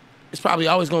that is probably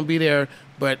always going to be there.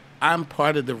 But I'm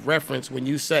part of the reference when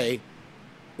you say,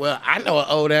 "Well, I know an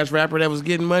old ass rapper that was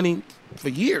getting money for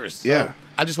years." So yeah,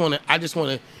 I just want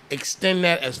to extend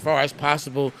that as far as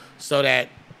possible, so that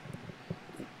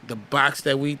the box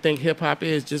that we think hip hop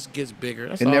is just gets bigger.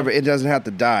 That's all. It doesn't have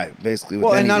to die, basically.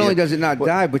 Well, and not only does it not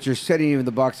die, but you're setting even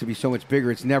the box to be so much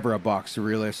bigger. It's never a box,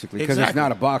 realistically, because it's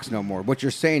not a box no more. What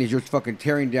you're saying is you're fucking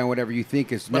tearing down whatever you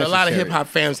think is necessary. But a lot of hip hop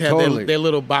fans have their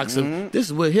little box of this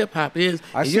is what hip hop is.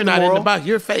 And you're not in the box.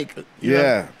 You're fake. You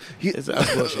know?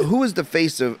 Who is the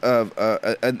face of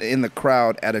in the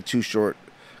crowd at a Too Short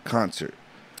concert?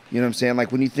 You know what I'm saying?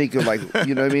 Like when you think of like,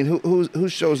 you know what I mean? Who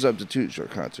shows up to Too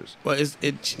Short concerts? Well,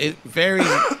 it varies.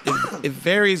 It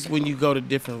varies when you go to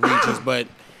different regions, but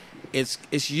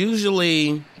it's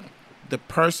usually the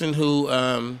person who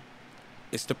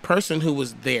it's the person who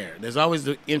was there. There's always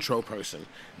the intro person,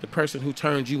 the person who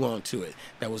turned you on to it,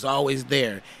 that was always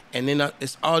there, and then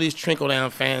it's all these trickle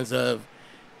down fans of,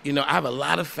 you know, I have a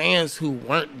lot of fans who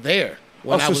weren't there.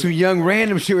 Some young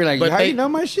random shit. We're like, how you know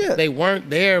my shit? They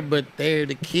weren't there, but they're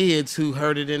the kids who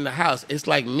heard it in the house. It's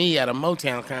like me at a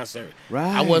Motown concert.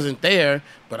 Right. I wasn't there,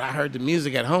 but I heard the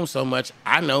music at home so much,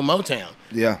 I know Motown.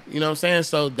 Yeah. You know what I'm saying?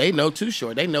 So they know Too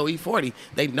Short. They know E40.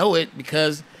 They know it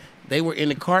because they were in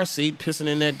the car seat pissing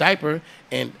in their diaper,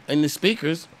 and in the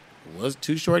speakers was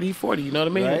Too Short E40. You know what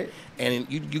I mean? Right. And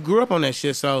you grew up on that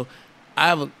shit. So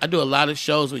I do a lot of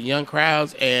shows with young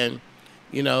crowds, and,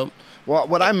 you know, well,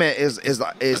 what I meant is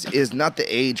not the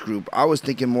age group. I was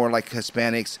thinking more like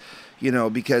Hispanics, you know,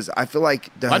 because I feel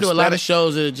like I do a lot of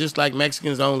shows that are just like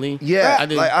Mexicans only. Yeah,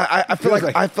 I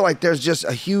feel like there's just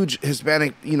a huge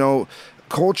Hispanic, you know,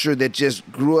 culture that just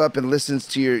grew up and listens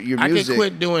to your music. I could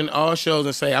quit doing all shows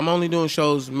and say I'm only doing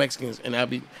shows Mexicans, and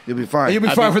you'll be fine. You'll be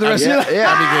fine for the rest of your life. Yeah,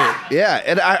 I'll be good. Yeah,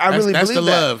 and I really that's believe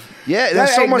the that. love. Yeah,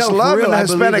 there's so much love in the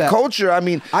Hispanic culture. I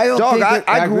mean,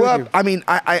 I grew up. I mean,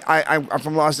 I'm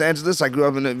from Los Angeles. I grew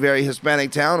up in a very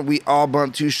Hispanic town. We all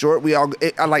bumped Too Short.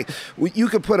 You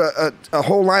could put a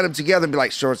whole lineup together and be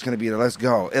like, Short's gonna be there. Let's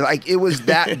go. And like it was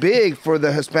that big for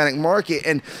the Hispanic market.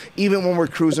 And even when we're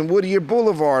cruising Whittier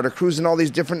Boulevard or cruising all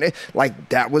these different, like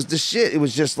that was the shit. It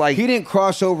was just like he didn't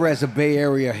cross over as a Bay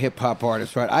Area hip hop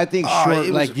artist, right? I think Short,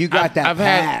 like you got that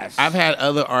pass. I've had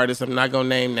other artists. I'm not gonna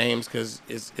name names because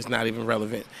it's not even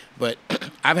relevant. But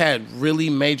I've had really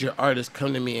major artists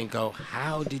come to me and go,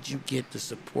 "How did you get the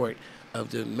support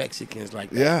of the Mexicans like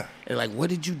that?" Yeah. And like, what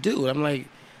did you do? And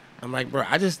I'm like, bro,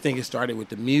 I just think it started with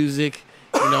the music.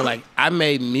 You know, like I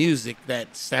made music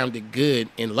that sounded good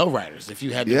in lowriders. If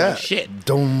you had the right shit,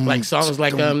 like songs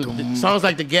like songs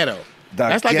like The Ghetto.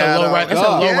 That's like a lowrider. That's a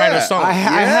lowrider song. I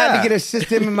had to get a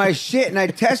system in my shit, and I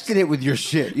tested it with your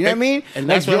shit. You know what I mean? And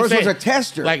that's like what yours I'm was saying. a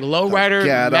tester. Like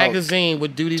Lowrider magazine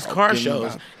would do these car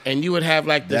shows, and you would have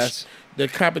like the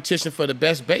competition for the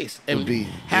best bass, and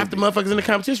half the motherfuckers in the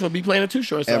competition would be playing a Too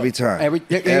Short song. Every time.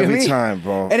 Every time,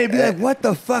 bro. And it'd be like, what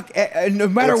the fuck? No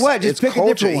matter what, just pick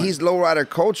culture. a different one. He's lowrider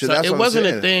culture. So That's it what wasn't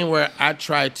I'm saying. a thing where I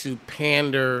tried to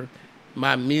pander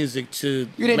my music to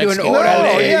You didn't Mexican do an order.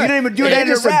 No, You didn't even do They that.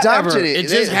 just adopted it. It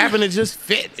just happened to just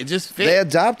fit. It just fit. They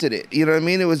adopted it. You know what I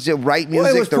mean? It was the right music,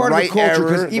 Well, it was the part right of the culture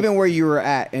era. because even where you were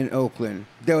at in Oakland,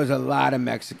 there was a lot of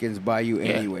Mexicans by you,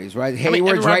 anyways, right? I mean,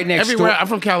 Hayward's right next door. everywhere, I'm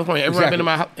from California. Everywhere I've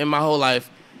been in my whole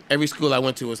life, every school I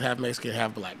went to was half Mexican,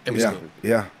 half black. Every school.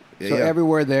 Yeah. So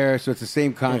everywhere there, so it's the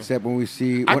same concept when we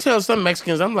see. I tell some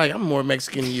Mexicans, I'm like, I'm more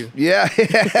Mexican than you. Yeah,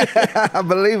 I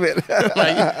believe it.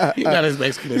 Like, you're not as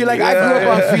Mexican as You're me. like, I grew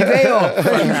up on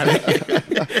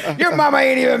Fidel. Your mama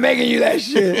ain't even making you that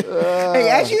shit. Hey,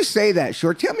 as you say that,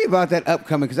 Short, tell me about that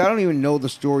upcoming, because I don't even know the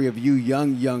story of you,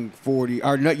 young 40,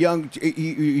 or not young.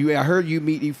 I heard you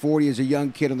meet E40 as a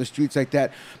young kid on the streets like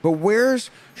that. But where's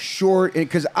Short?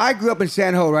 Because I grew up in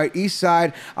San Jose, right, East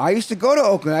Side. I used to go to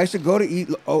Oakland. I used to go to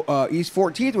East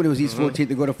 14th when it was East 14th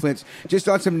to go to Flint's, just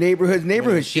on some neighborhood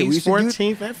shit. East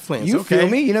 14th at Flint's. You feel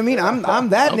me? You know what I mean? I'm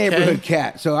that Okay. neighborhood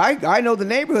cat. So I know the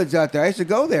neighborhoods out there. I used to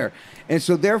go there. And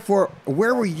so therefore,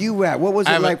 where were you at? What was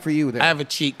it like for you there? I have a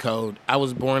cheat code. I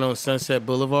was born on Sunset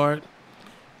Boulevard,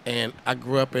 and I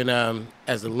grew up in,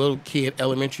 as a little kid,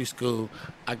 elementary school,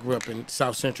 I grew up in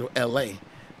South Central L.A.,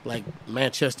 like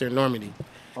Manchester, Normandy.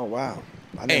 Oh, wow.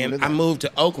 I moved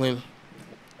to Oakland,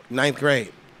 9th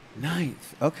grade.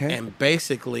 Ninth, okay. And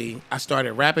basically, I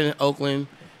started rapping in Oakland.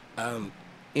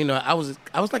 You know, I was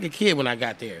like a kid when I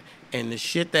got there, and the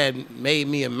shit that made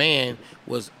me a man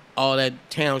was all that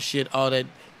town shit, all that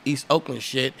East Oakland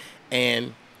shit,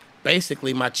 and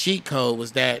basically my cheat code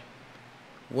was that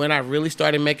when I really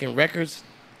started making records,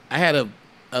 I had a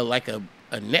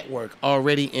network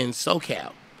already in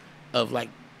SoCal of like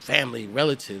family,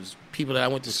 relatives, people that I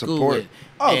went to school with.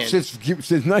 Oh, And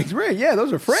since ninth grade, yeah,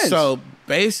 those are friends. so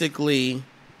basically,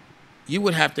 you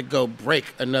would have to go break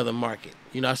another market.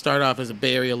 You know, I started off as a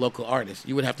Bay Area local artist.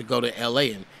 You would have to go to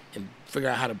LA and figure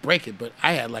out how to break it. But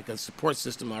I had like a support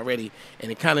system already,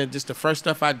 and it kind of just the first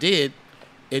stuff I did,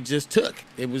 it just took.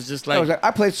 It was just like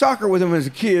I played soccer with him as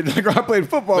a kid. Like I played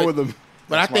football with him.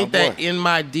 But I think that in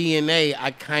my DNA,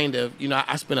 I kind of,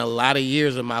 I spent a lot of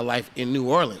years of my life in New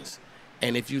Orleans.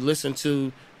 And if you listen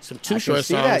to some Too Short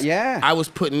songs, I was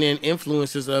putting in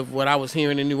influences of what I was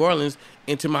hearing in New Orleans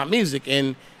into my music.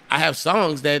 And I have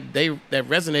songs that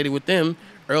resonated with them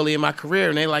early in my career.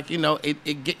 And they like,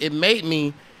 it made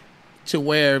me to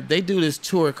where they do this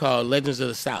tour called Legends of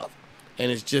the South.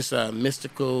 And it's just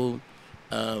mystical.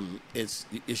 It's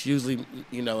usually,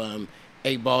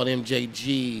 8-Ball,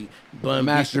 MJG,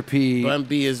 Master P. Bun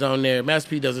B is on there. Master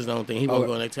P does his own thing. He won't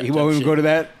go on that type He won't even go to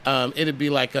that? It'd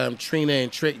be like Trina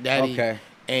and Trick Daddy. Okay.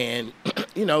 And,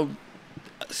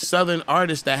 Southern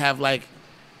artists that have like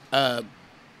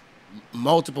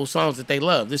multiple songs that they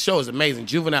love. This show is amazing.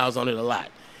 Juvenile's on it a lot.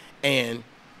 And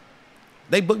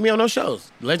they booked me on those shows.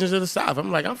 Legends of the South.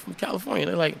 I'm like, I'm from California.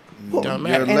 They're like, don't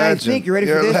matter. And I think you're ready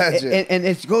for this. And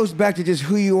it goes back to just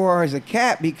who you are as a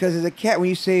cat, because as a cat, when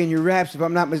you say in your raps, if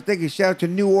I'm not mistaken, shout out to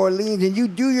New Orleans, and you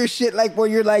do your shit like where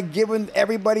you're like giving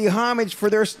everybody homage for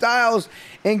their styles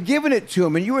and giving it to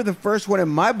them. And you were the first one in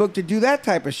my book to do that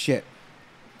type of shit.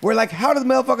 Where like, how do the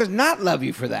motherfuckers not love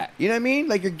you for that? You know what I mean?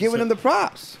 Like you're giving them the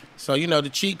props. So, the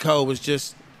cheat code was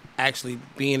just actually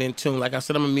being in tune. Like I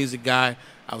said, I'm a music guy.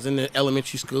 I was in the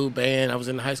elementary school band. I was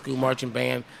in the high school marching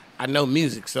band. I know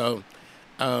music, so.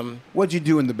 What'd you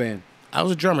do in the band? I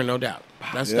was a drummer, no doubt.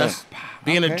 That's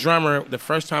being a drummer. The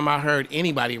first time I heard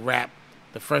anybody rap,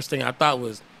 the first thing I thought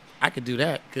was, I could do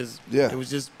that because it was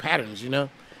just patterns,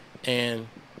 And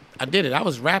I did it. I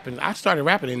was rapping. I started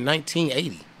rapping in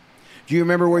 1980. Do you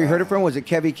remember where you heard it from? Was it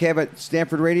Kevy Kev at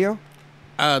Stanford Radio?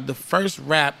 The first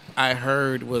rap I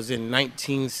heard was in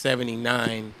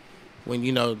 1979. When,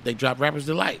 they dropped Rapper's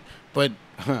Delight. But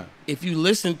if you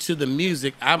listen to the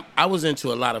music, I was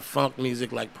into a lot of funk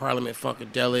music, like Parliament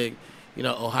Funkadelic,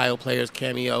 Ohio Players,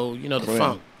 Cameo, the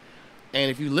funk. And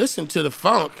if you listen to the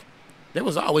funk, there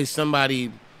was always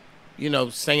somebody,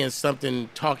 saying something,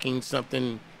 talking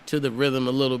something to the rhythm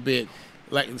a little bit,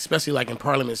 like especially like in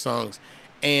Parliament songs.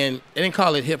 And they didn't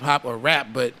call it hip-hop or rap,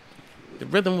 but the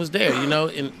rhythm was there,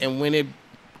 and when it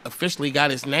officially got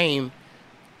its name,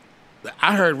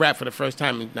 I heard rap for the first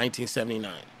time in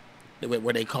 1979,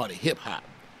 where they called it hip hop.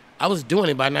 I was doing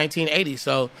it by 1980,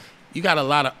 so you got a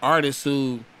lot of artists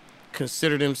who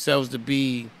consider themselves to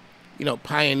be,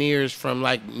 pioneers from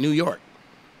like New York.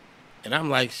 And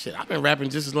I'm like, shit, I've been rapping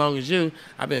just as long as you.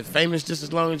 I've been famous just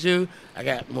as long as you. I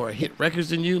got more hit records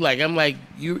than you. Like I'm like,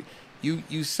 you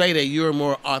say that you're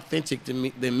more authentic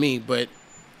than me, but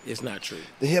it's not true.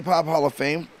 The Hip Hop Hall of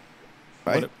Fame,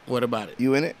 right? What about it?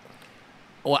 You in it?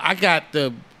 Well, I got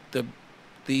the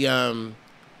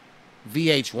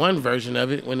VH1 version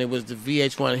of it when it was the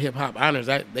VH1 Hip Hop Honors.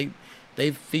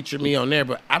 They featured me on there,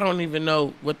 but I don't even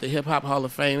know what the Hip Hop Hall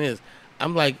of Fame is.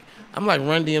 I'm like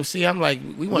Run DMC. I'm like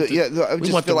we want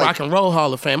the Rock and Roll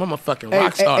Hall of Fame. I'm a fucking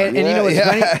rock star. And you know what's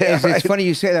funny? It's funny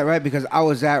you say that, right? Because I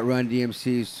was at Run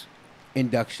DMC's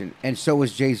induction, and so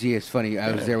was Jay-Z. It's funny,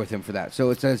 I was there with him for that. So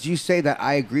it's as you say that,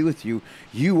 I agree with you.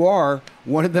 You are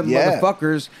one of the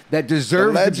motherfuckers that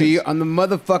deserves to be on the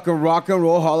motherfucking Rock and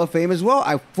Roll Hall of Fame as well.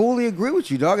 I fully agree with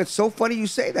you, dog. It's so funny you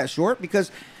say that, Short, because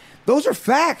those are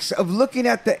facts of looking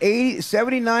at the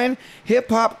 79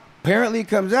 hip-hop. Apparently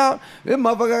comes out, this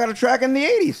motherfucker got a track in the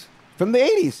 80s, from the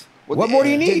 80s. Well, what more do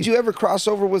you need? Did you ever cross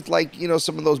over with like,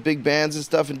 some of those big bands and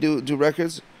stuff and do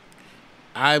records?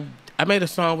 I made a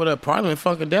song with a Parliament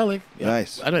Funkadelic.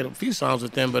 Nice. I made a few songs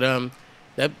with them, but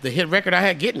the hit record I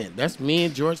had, Getting It, that's me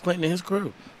and George Clinton and his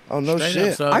crew. Oh, no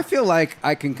shit. So I feel like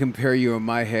I can compare you in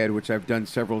my head, which I've done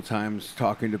several times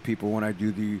talking to people when I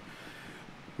do the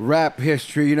rap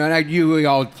history, and we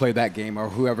all play that game, or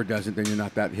whoever doesn't, then you're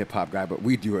not that hip-hop guy, but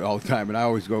we do it all the time, and I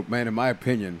always go, man, in my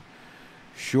opinion,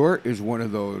 Short is one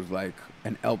of those, like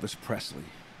an Elvis Presley.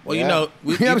 Well, you know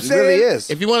what I'm saying? Really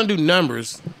is. If you want to do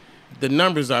numbers, the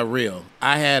numbers are real.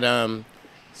 I had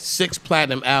 6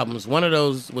 platinum albums. One of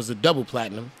those was a double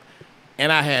platinum,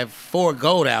 and I have 4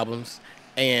 gold albums.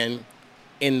 And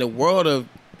in the world of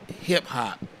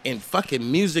hip-hop and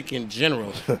fucking music in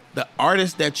general, the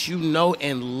artists that you know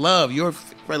and love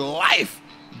for life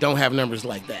don't have numbers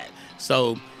like that.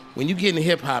 So when you get into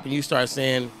hip-hop and you start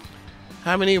saying,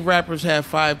 how many rappers have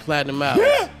 5 platinum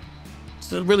albums?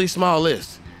 It's a really small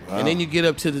list. Wow. And then you get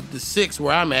up to the 6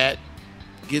 where I'm at,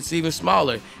 gets even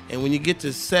smaller. And when you get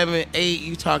to 7, 8,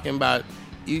 you talking about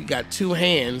you got 2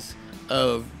 hands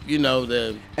of,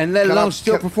 the... And let alone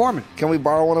still performing. Can we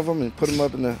borrow one of them and put them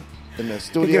up in the in the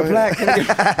studio. Can we get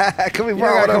a plaque? Can we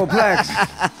borrow borrow plaques?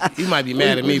 You might be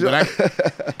mad at me, but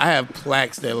I have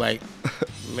plaques that like,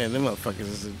 man, them motherfuckers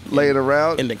is laying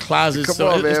around in the closet. Come so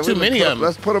on, man. it's too many of them.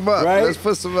 Let's put them up. Right? Let's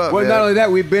put some up. Well, man. not only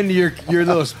that, we've been to your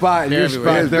little spot. They're Your everywhere.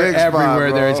 spot, His they're big spot,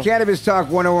 everywhere. There. bro. It's Cannabis Talk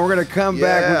 101. We're going to come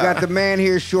back. We Yeah. got the man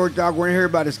here, Short Dog. We're going to hear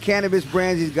about his cannabis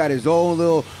brands. He's got his own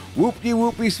little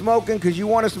whoopty-whoopty smoking because you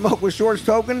want to smoke with Short's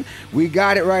token? We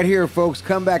got it right here, folks.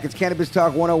 Come back. It's Cannabis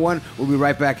Talk 101. We'll be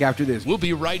right back after this. We'll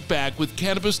be right back with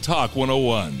Cannabis Talk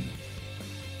 101.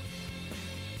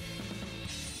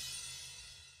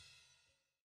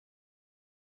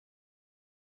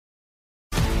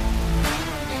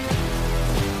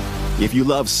 If you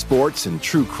love sports and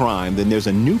true crime, then there's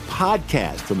a new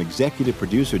podcast from executive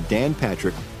producer Dan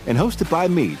Patrick and hosted by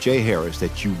me, Jay Harris,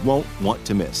 that you won't want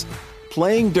to miss.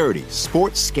 Playing Dirty: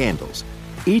 Sports Scandals.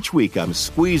 Each week, I'm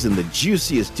squeezing the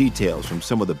juiciest details from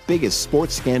some of the biggest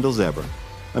sports scandals ever.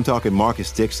 I'm talking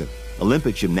Marcus Dixon,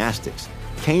 Olympic gymnastics,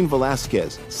 Cain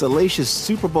Velasquez, salacious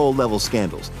Super Bowl-level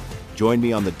scandals. Join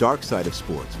me on the dark side of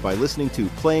sports by listening to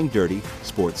Playing Dirty: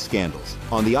 Sports Scandals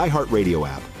on the iHeartRadio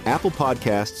app, Apple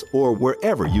Podcasts, or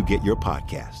wherever you get your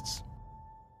podcasts.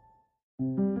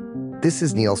 This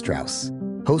is Neil Strauss,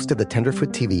 host of the Tenderfoot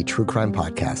TV true crime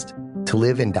podcast, To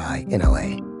Live and Die in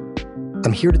LA.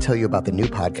 I'm here to tell you about the new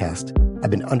podcast I've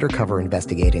been undercover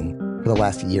investigating for the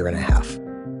last year and a half.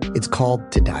 It's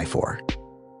called To Die For.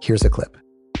 Here's a clip.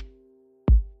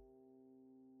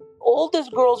 All these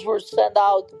girls were sent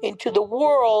out into the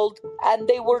world and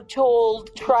they were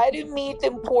told, try to meet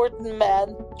important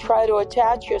men, try to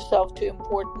attach yourself to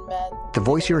important men. The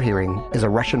voice you're hearing is a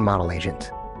Russian model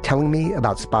agent telling me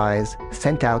about spies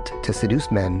sent out to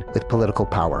seduce men with political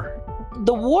power.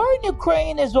 The war in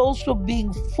Ukraine is also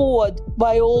being fought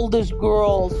by all these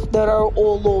girls that are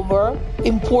all over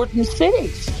important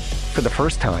cities. For the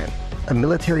first time, a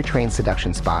military-trained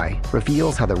seduction spy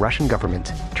reveals how the Russian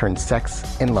government turned sex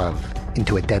and love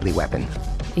into a deadly weapon.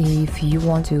 If you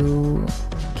want to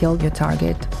kill your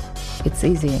target, it's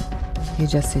easy. You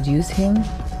just seduce him,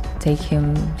 take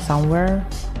him somewhere,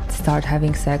 start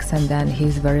having sex, and then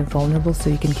he's very vulnerable, so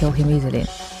you can kill him easily.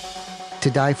 To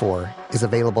Die For is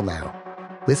available now.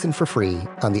 Listen for free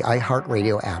on the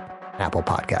iHeartRadio app, Apple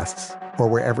Podcasts, or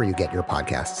wherever you get your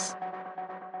podcasts.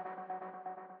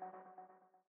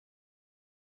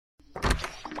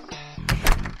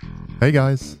 Hey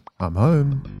guys, I'm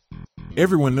home.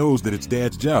 Everyone knows that it's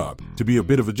Dad's job to be a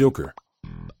bit of a joker.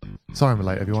 Sorry I'm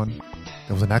late, everyone.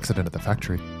 There was an accident at the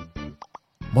factory.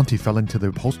 Monty fell into the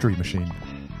upholstery machine.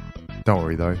 Don't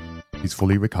worry though, he's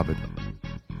fully recovered.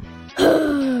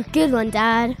 Good one,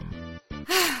 Dad.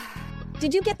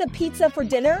 Did you get the pizza for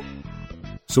dinner?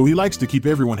 So he likes to keep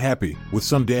everyone happy with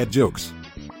some dad jokes.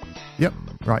 Yep,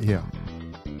 right here.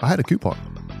 I had a coupon,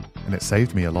 and it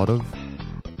saved me a lot of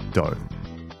dough.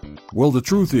 Well, the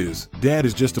truth is, Dad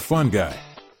is just a fun guy.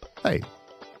 Hey,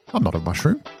 I'm not a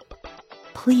mushroom.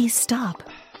 Please stop.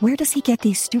 Where does he get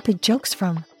these stupid jokes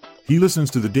from? He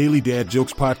listens to the Daily Dad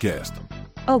Jokes podcast.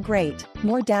 Oh, great.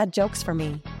 More dad jokes for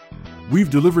me. We've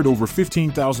delivered over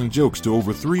 15,000 jokes to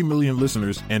over 3 million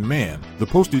listeners, and man, the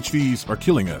postage fees are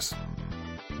killing us.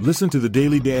 Listen to the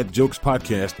Daily Dad Jokes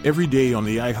podcast every day on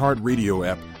the iHeartRadio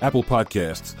app, Apple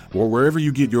Podcasts, or wherever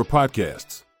you get your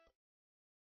podcasts.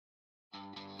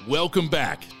 Welcome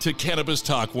back to Cannabis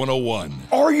Talk 101.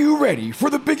 Are you ready for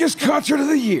the biggest concert of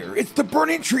the year? It's the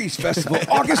Burning Trees Festival,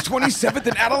 August 27th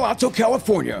in Adelanto,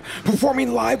 California.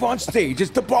 Performing live on stage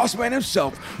is the boss man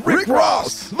himself, Rick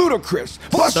Ross, Ludacris,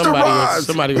 Busta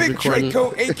Rhymes, Big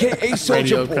Draco, a.k.a.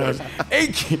 Soulja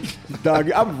Boy.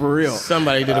 Dog, I'm for real.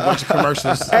 Somebody did a bunch of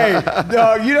commercials. Hey,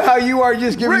 dog, you know how you are?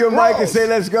 Just give you a mic and say,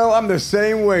 let's go. I'm the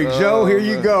same way. Joe, here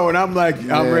you go. And I'm like,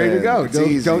 I'm ready to go.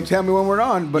 Don't tell me when we're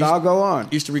on, but I'll go on.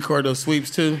 Used to record those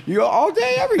sweeps too? You all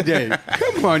day, every day.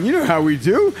 Come on, you know how we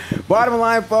do. Bottom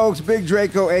line, folks, Big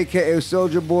Draco, a.k.a.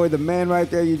 Soulja Boy, the man right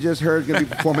there you just heard, is going to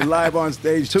be performing live on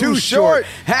stage. Too Short,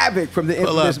 Havoc from the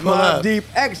infamous Mobb Deep,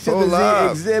 X to the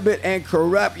Z, Exhibit, and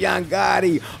Corrupt Young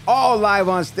Gotti, all live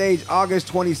on stage August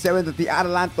 27th at the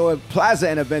Adelanto Plaza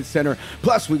and Event Center.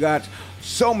 Plus, we got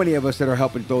so many of us that are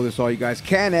helping throw this all, you guys.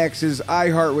 CanX's,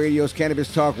 iHeartRadio's,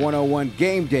 Cannabis Talk 101,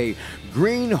 Game Day,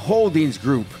 Green Holdings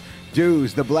Group,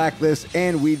 Dues, The Blacklist,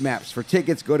 and Weed Maps. For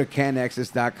tickets, go to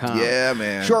canexus.com. Yeah,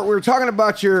 man. Short, we were talking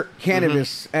about your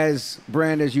cannabis as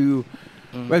brand as you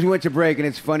As we went to break, and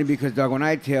it's funny because, dog, when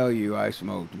I tell you I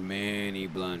smoked many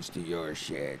blunts to your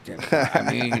shit, I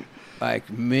mean, like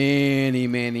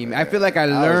many. I feel like I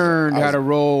learned how to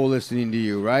roll listening to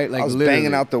you, right? Like I was literally.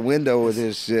 banging out the window with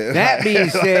this shit. That being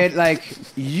said, like,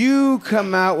 you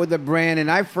come out with a brand, and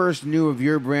I first knew of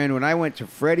your brand when I went to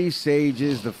Freddie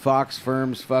Sage's, the Fox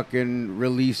Firm's fucking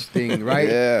release thing, right?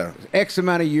 Yeah. X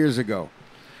amount of years ago.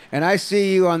 And I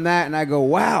see you on that, and I go,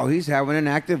 wow, he's having an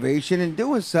activation and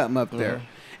doing something up there.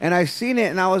 And I seen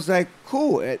it, and I was like,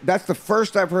 cool. That's the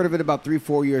first I've heard of it about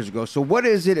 3-4 years ago. So what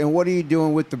is it, and what are you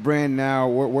doing with the brand now?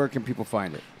 Where can people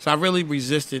find it? So I really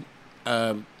resisted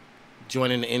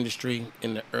joining the industry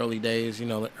in the early days,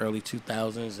 the early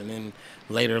 2000s, and then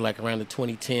later, like around the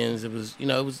 2010s, it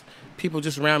was people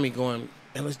just around me going,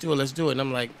 hey, let's do it. And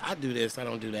I'm like, I do this, I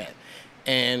don't do that.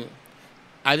 And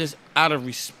I just, out of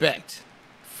respect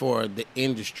for the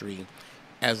industry,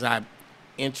 as I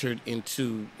entered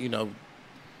into,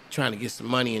 trying to get some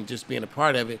money and just being a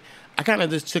part of it, I kind of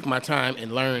just took my time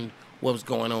and learned what was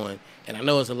going on. And I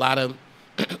know there's a lot of,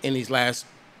 in these last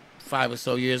 5 or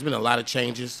so years, been a lot of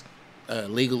changes,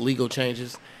 legal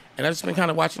changes. And I've just been kind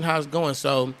of watching how it's going.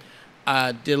 So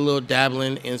I did a little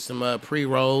dabbling in some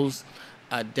pre-rolls.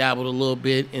 I dabbled a little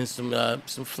bit in some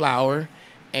flour.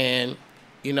 And,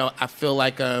 I feel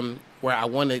like where I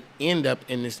want to end up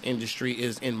in this industry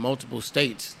is in multiple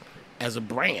states as a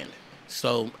brand.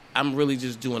 So I'm really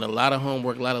just doing a lot of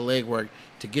homework, a lot of legwork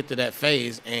to get to that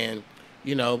phase. And,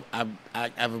 I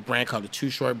have a brand called the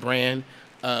Too Short brand.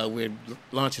 We're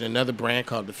launching another brand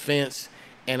called The Fence.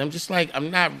 And I'm just like, I'm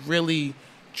not really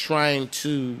trying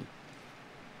to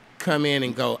come in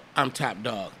and go, I'm top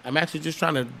dog. I'm actually just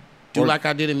trying to do like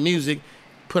I did in music,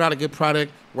 put out a good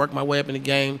product, work my way up in the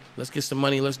game. Let's get some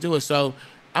money. Let's do it. So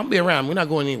I'm be around. We're not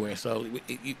going anywhere. So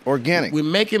organic. We're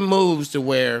making moves to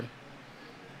where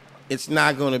it's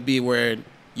not going to be where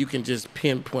you can just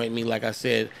pinpoint me. Like I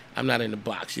said, I'm not in the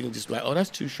box. You can just be like, oh, that's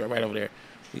Too Short right over there.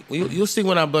 You'll see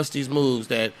when I bust these moves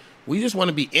that we just want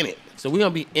to be in it. So we're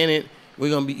going to be in it. You're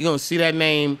going to see that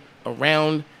name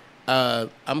around.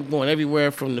 I'm going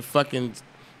everywhere from the fucking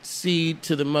seed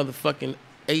to the motherfucking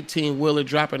 18-wheeler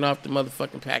dropping off the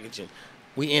motherfucking packaging.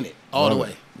 We in it all the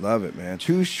way. Love it, man.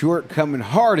 Too Short coming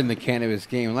hard in the cannabis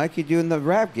game, like you do in the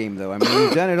rap game, though. I mean,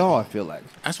 you've done it all, I feel like.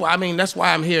 That's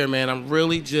why I'm here, man. I'm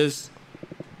really just,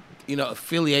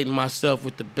 affiliating myself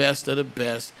with the best of the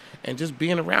best and just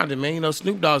being around it, man.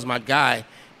 Snoop Dogg's my guy,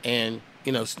 and,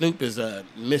 Snoop is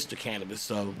Mr. Cannabis,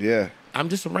 so yeah. I'm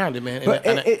just around it, man.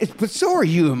 But so are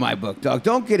you in my book, dog.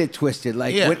 Don't get it twisted.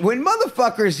 Like, when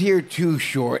motherfuckers hear Too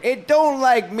Short, it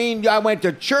don't mean I went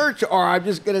to church or I'm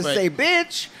just going to say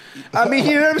bitch. I mean,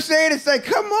 you know what I'm saying? It's like,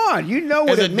 come on. You know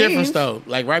what it means. There's a difference, though.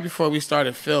 Like, right before we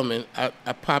started filming,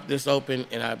 I popped this open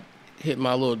and I hit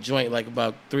my little joint like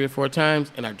about 3 or 4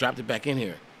 times and I dropped it back in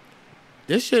here.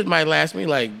 This shit might last me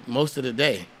like most of the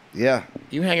day. Yeah.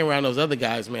 You hang around those other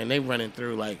guys, man, they running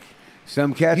through like...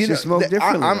 Some cats just smoke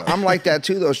differently. I'm like that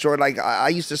too, though, Short. Like, I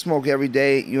used to smoke every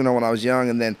day, when I was young,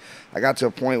 and then I got to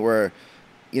a point where,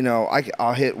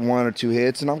 I'll hit 1 or 2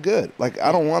 hits, and I'm good. Like,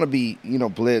 I don't want to be,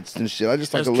 blitzed and shit. I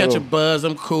just like a little... catch a buzz.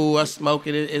 I'm cool. I smoke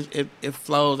it. It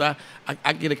flows. I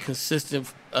get a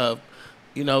consistent,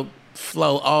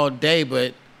 flow all day,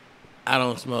 but I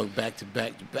don't smoke back to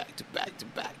back to back to back to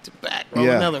back to back. Roll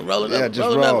another. Yeah,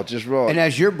 just roll. And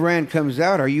as your brand comes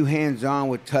out, are you hands-on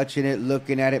with touching it,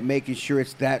 looking at it, making sure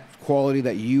it's that quality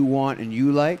that you want and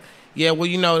you like? Yeah, well,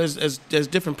 there's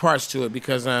different parts to it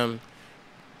because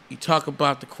you talk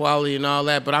about the quality and all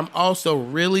that, but I'm also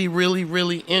really, really,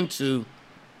 really into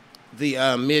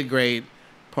the mid-grade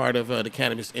part of the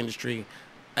cannabis industry.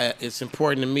 It's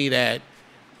important to me that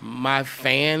my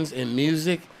fans in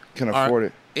music can afford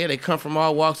it. Yeah, they come from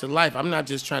all walks of life. I'm not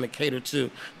just trying to cater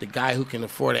to the guy who can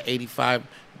afford an $85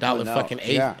 fucking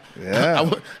eighth. Yeah.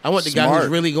 I want the guy who's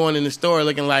really going in the store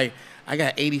looking like, I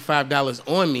got $85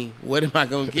 on me. What am I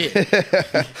gonna get?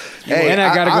 Hey,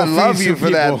 I love you for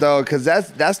that though, because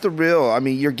that's the real. I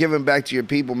mean, you're giving back to your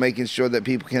people, making sure that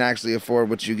people can actually afford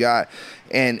what you got,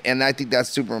 and I think that's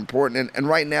super important. And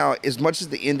right now, as much as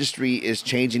the industry is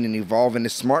changing and evolving,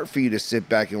 it's smart for you to sit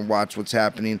back and watch what's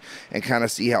happening and kind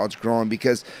of see how it's growing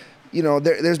because.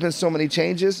 There's been so many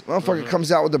changes. Motherfucker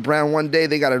comes out with a brand one day,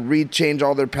 they got to change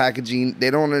all their packaging. They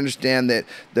don't understand that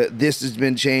this has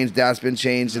been changed, that's been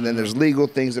changed, and then there's legal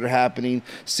things that are happening.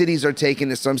 Cities are taking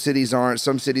it, some cities aren't.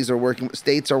 Some cities are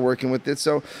states are working with it.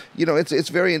 So, it's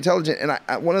very intelligent. And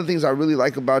one of the things I really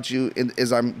like about you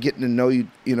as I'm getting to know you,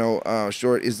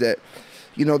 Short, is that,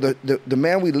 the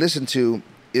man we listen to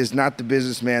is not the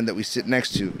businessman that we sit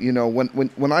next to. You know,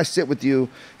 when I sit with you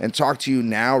and talk to you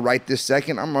now, right this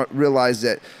second, I'm gonna realize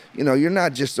that, you know, you're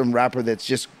not just some rapper that's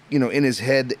just, you know, in his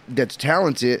head that's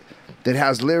talented, that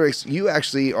has lyrics. You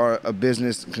actually are a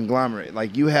business conglomerate.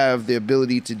 Like, you have the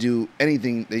ability to do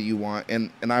anything that you want,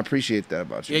 and I appreciate that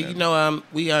about you. Yeah, man. you know,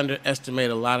 we underestimate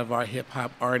a lot of our hip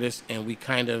hop artists, and we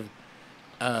kind of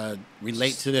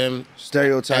relate to them,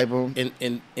 stereotype them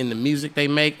in the music they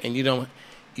make, and you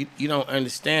don't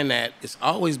understand that it's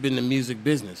always been the music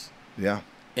business. Yeah.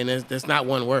 And that's not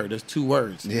one word. There's two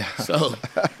words. Yeah. So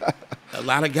a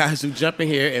lot of guys who jump in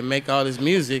here and make all this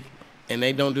music and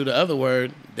they don't do the other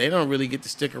word, they don't really get to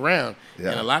stick around.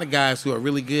 Yeah. And a lot of guys who are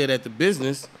really good at the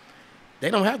business,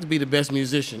 they don't have to be the best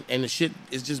musician. And the shit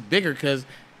is just bigger because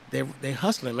they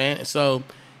hustling, man. And so,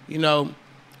 you know,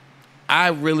 I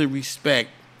really respect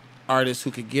artists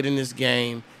who could get in this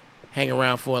game, hang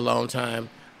around for a long time.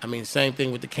 I mean, same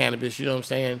thing with the cannabis, you know what I'm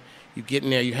saying? You get in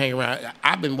there, you hang around.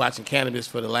 I've been watching cannabis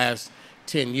for the last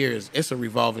 10 years. It's a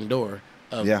revolving door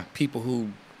of people who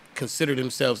consider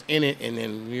themselves in it, and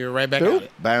then you're right back out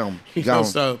it. Bam. You know,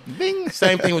 so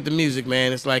same thing with the music,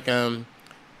 man. It's like,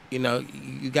 you know,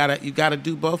 you gotta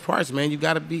do both parts, man. You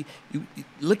gotta be. You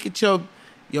look at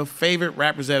your favorite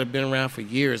rappers that have been around for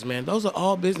years, man. Those are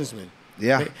all businessmen.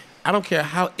 Yeah. I don't care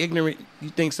how ignorant you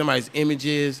think somebody's image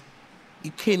is.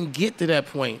 You couldn't get to that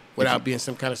point without being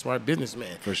some kind of smart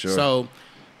businessman. For sure. So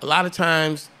a lot of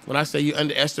times when I say you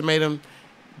underestimate them,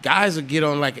 guys will get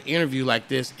on like an interview like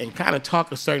this and kind of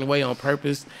talk a certain way on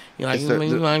purpose. You're like, you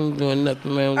ain't doing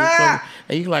nothing, man.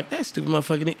 And you're like, that stupid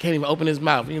motherfucker can't even open his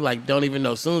mouth. And you're like, don't even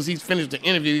know. As soon as he's finished the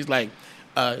interview, he's like,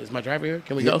 is my driver here?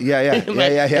 Can we go? Yeah. And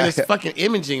it's fucking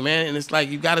imaging, man. And it's like,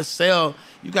 you got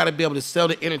to be able to sell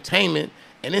the entertainment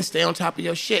and then stay on top of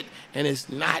your shit. And it's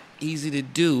not easy to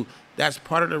do. That's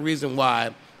part of the reason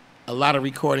why a lot of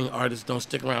recording artists don't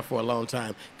stick around for a long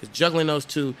time, because juggling those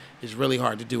two is really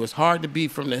hard to do. It's hard to be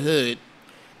from the hood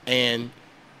and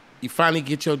you finally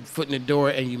get your foot in the door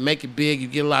and you make it big, you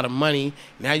get a lot of money.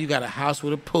 Now you got a house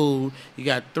with a pool, you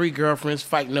got 3 girlfriends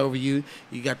fighting over you,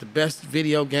 you got the best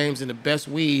video games and the best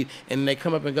weed, and they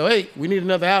come up and go, hey, we need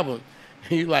another album.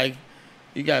 And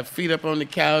you got feet up on the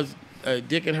couch,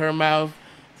 dick in her mouth.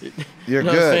 You're you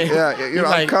know good. Yeah, you're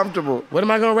uncomfortable. What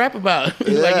am I gonna rap about?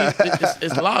 Like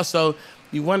it's lost. So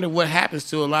you wonder what happens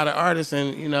to a lot of artists,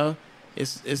 and you know,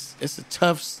 it's a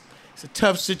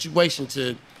tough situation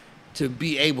to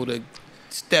be able to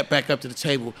step back up to the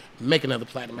table, make another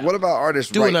platinum album. What about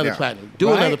artists do right another now? platinum?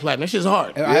 Do another platinum. That shit's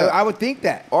hard. I would think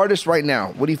that. Artists right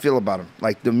now, what do you feel about them?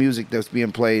 Like the music that's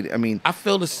being played. I mean, I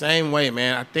feel the same way,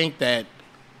 man. I think that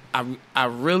I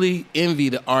really envy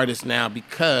the artists now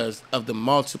because of the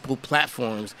multiple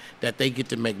platforms that they get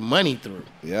to make money through.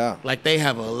 Yeah. Like they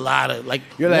have a lot of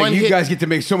You're like, you guys get to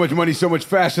make so much money so much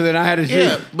faster than I had to do.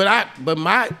 Yeah, but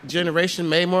my generation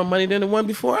made more money than the one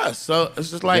before us. So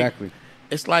it's just like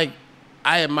it's like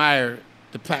I admire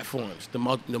the platforms, the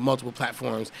multiple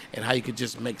platforms, and how you could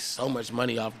just make so much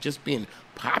money off just being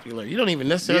popular. You don't even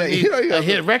necessarily need a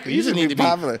hit record. You just need to be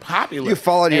popular. You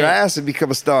fall on your ass and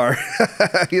become a star.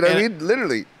 You know what I mean?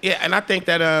 Literally. Yeah, and I think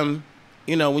that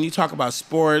you know, when you talk about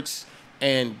sports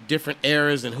and different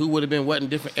eras and who would have been what in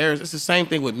different eras, it's the same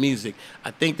thing with music.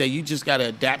 I think that you just got to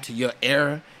adapt to your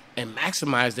era and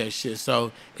maximize that shit.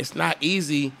 So it's not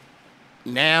easy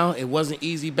now. It wasn't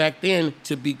easy back then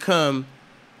to become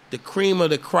the cream of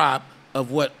the crop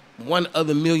of what 1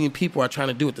 other million people are trying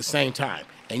to do at the same time.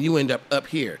 And you end up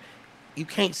here. You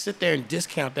can't sit there and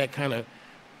discount that kind of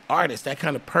artist, that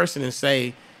kind of person, and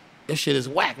say, this shit is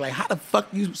whack. Like, how the fuck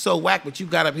you so whack, but you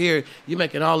got up here, you're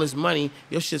making all this money,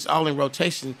 your shit's all in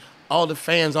rotation, all the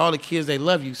fans, all the kids, they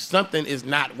love you. Something is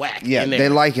not whack. Yeah, they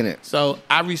liking it. So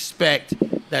I respect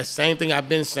that same thing I've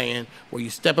been saying, where you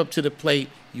step up to the plate,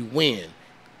 you win.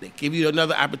 They give you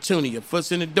another opportunity. Your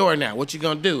foot's in the door now. What you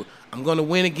gonna do? I'm gonna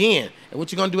win again. And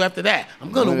what you gonna do after that?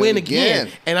 I'm gonna win again.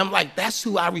 And I'm like, that's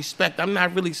who I respect. I'm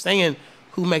not really saying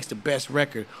who makes the best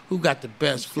record, who got the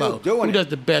best flow, who does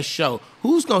the best show,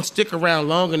 who's gonna stick around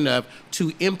long enough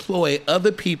to employ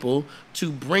other people,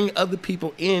 to bring other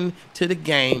people in to the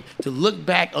game, to look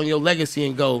back on your legacy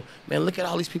and go, man, look at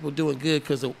all these people doing good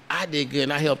because I did good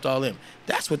and I helped all them.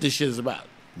 That's what this shit is about.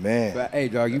 Man. But, hey,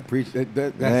 dog, you preach.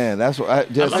 Man, that's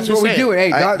what that's what we doing.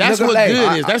 Hey, dog, that's what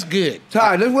good is. That's good.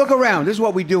 Todd, let's look around. This is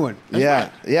what we doing. Yeah.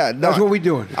 No, that's what we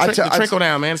doing. Trickle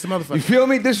down, man. It's the motherfucker. You feel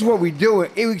me? This is what we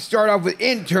doing. We start off with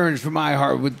interns from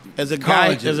iHeart with There's a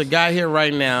guy here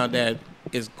right now that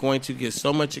is going to get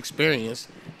so much experience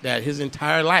that his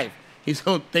entire life he's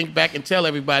gonna think back and tell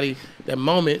everybody that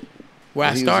moment where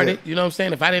I He was started. it. You know what I'm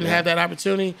saying? If I didn't have that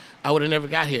opportunity, I would have never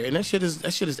got here. And that shit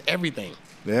is everything.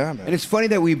 Yeah, man. And it's funny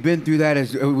that we've been through that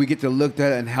as we get to look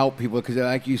at it and help people because,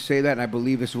 like you say that, and I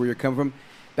believe this is where you're coming from.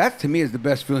 That to me is the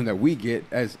best feeling that we get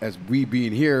as we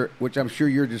being here, which I'm sure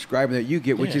you're describing that you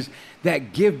get, which is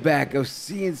that give back of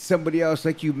seeing somebody else,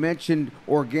 like you mentioned,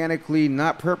 organically,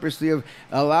 not purposely, of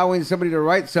allowing somebody to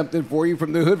write something for you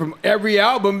from the hood from every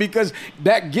album because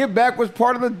that give back was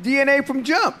part of the DNA from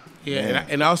jump. Yeah,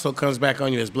 and also comes back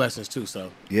on you as blessings too.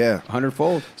 So Yeah.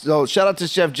 100-fold. So shout out to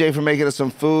Chef Jay for making us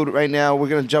some food right now. We're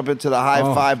going to jump into the high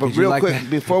five. But did you real like quick, that?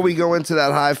 before we go into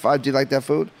that high five, do you like that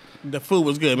food? the food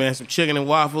was good, man. Some chicken and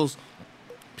waffles,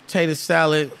 potato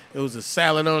salad. There was a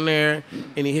salad on there,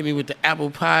 and he hit me with the apple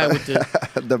pie with the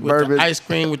The with bourbon. the ice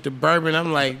cream with the bourbon.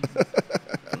 I'm like,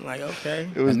 okay.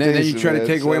 And then you try to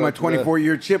take away my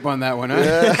 24-year chip on that one,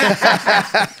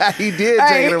 huh? He did Hey,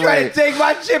 take he it tried away. to take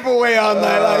my chip away all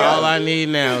night. All I need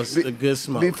now is a good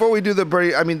smoke. Before we do the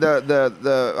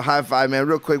the high five, man,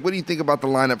 real quick, what do you think about the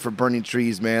lineup for Burning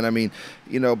Trees, man? I mean,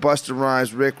 you know, Busta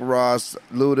Rhymes, Rick Ross,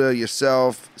 Luda,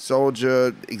 yourself,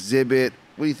 Soulja, Exhibit.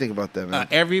 What do you think about that, man?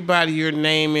 Everybody you're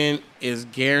naming is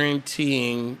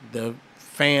guaranteeing the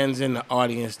fans in the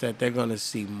audience that they're going to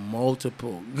see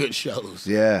multiple good shows.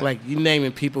 Yeah. Like, you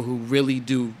naming people who really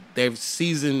do, they're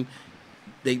seasoned,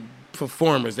 they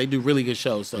performers, they do really good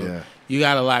shows. So Yeah. you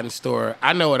got a lot in store.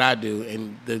 I know what I do,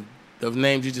 and the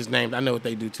names you just named, I know what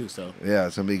they do too. So Yeah,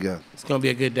 it's going to be good. it's going to be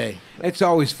a good day. It's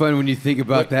always fun when you think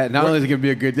about that. Not only is it going to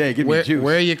be a good day, give me juice.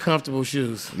 Wear your comfortable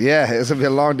shoes. Yeah, it's going to be a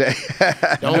long day.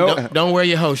 Don't wear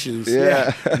your hoe shoes.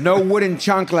 Yeah. No wooden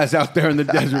chanclas out there in the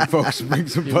desert, folks. Bring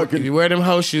some If fucking... you wear them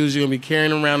hoe shoes, you're going to be carrying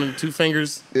them around in 2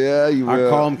 fingers. Yeah, you I will.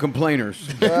 call them complainers.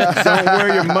 Don't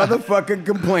wear your motherfucking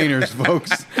complainers,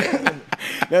 folks.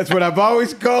 That's what I've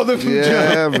always called them from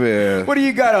Yeah, jump. man. What do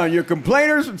you got on your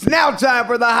complainers? It's now time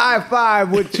for the high five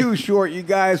with Too Short, you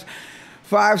guys.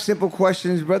 5 simple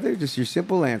questions, brother. Just your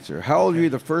simple answer. How old were you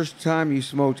the first time you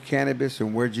smoked cannabis,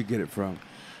 and where'd you get it from?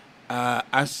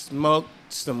 I smoked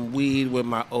some weed with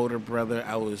my older brother.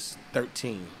 I was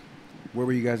 13. Where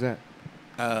were you guys at?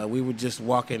 We were just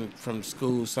walking from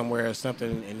school somewhere or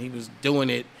something, and he was doing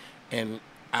it, and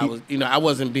I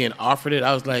wasn't being offered it.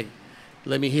 I was like,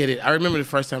 let me hit it. I remember the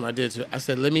first time I did it. I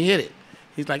said, let me hit it.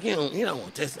 He's like, you don't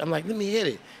want this. I'm like, let me hit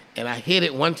it. And I hit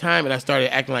it one time, and I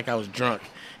started acting like I was drunk.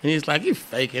 And he's like, you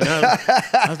faking. I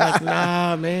was like,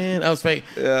 nah, man. I was fake.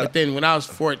 Yeah. But then when I was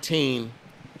 14,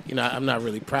 I'm not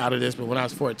really proud of this, but when I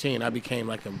was 14, I became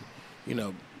like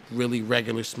a, really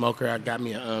regular smoker. I got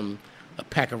me a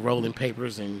pack of rolling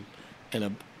papers and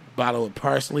a bottle of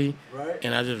parsley. Right.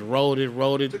 And I just rolled it.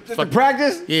 To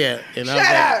practice? Yeah. And Shut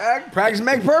up. Practice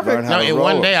make perfect. No, and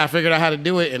one day I figured out how to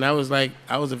do it, and I was like,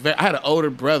 I had an older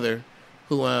brother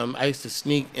who I used to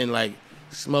sneak and like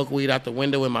smoke weed out the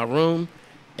window in my room,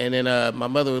 and then my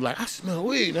mother was like, I smell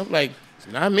weed. And I'm like,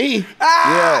 it's not me.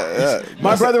 Yeah.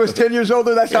 My brother was 10 years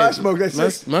older. That's how I smoked.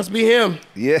 That's must be him.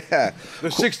 Yeah. The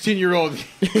 16-year-old.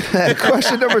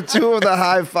 Question number 2 of the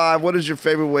high five. What is your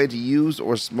favorite way to use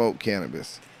or smoke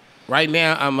cannabis? Right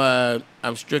now,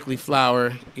 I'm strictly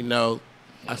flower.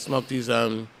 I smoke these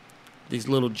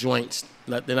little joints.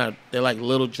 They're like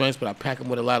little joints, but I pack them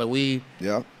with a lot of weed.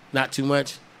 Yeah. Not too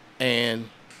much, and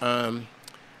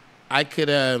I could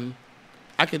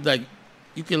like,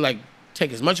 you can like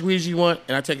take as much weed as you want,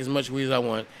 and I take as much weed as I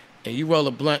want, and you roll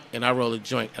a blunt and I roll a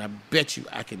joint, and I bet you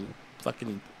I can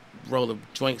fucking roll a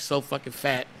joint so fucking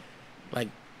fat, like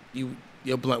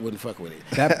your blunt wouldn't fuck with it.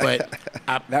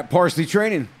 That parsley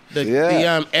training.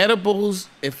 The edibles,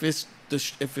 if it's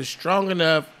strong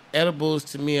enough, edibles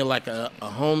to me are like a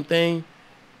home thing,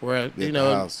 where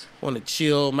want to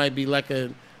chill, might be like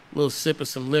a little sip of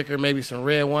some liquor, maybe some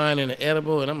red wine and an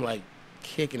edible, and I'm like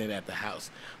kicking it at the house.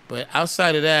 But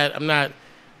outside of that,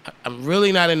 I'm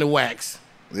really not into wax.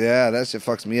 Yeah, that shit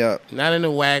fucks me up. Not into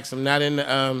wax. I'm not into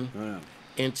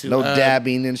no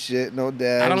dabbing and shit. No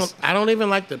dabs. I don't even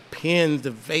like the pens,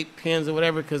 the vape pens or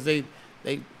whatever, because they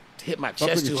hit my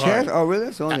chest too hard. Oh, really?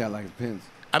 That's the only I like the pens.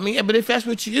 I mean, yeah, but if that's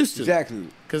what you used to, exactly.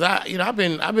 Because I've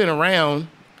been around,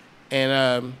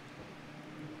 and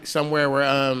somewhere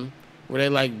where they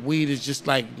like weed is just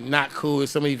like not cool at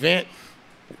some event.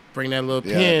 Bring that little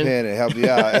pen. Pen and help you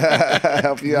out.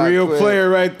 Help you out. Real quick. player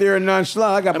right there,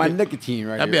 nonchalant. I got my nicotine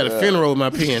right I'll here. be at a funeral with my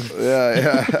pen.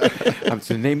 Yeah. I'm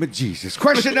to the name of Jesus.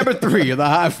 Question number 3 of the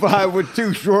high five with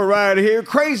Too Short right here.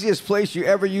 Craziest place you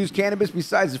ever used cannabis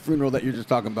besides the funeral that you're just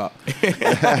talking about?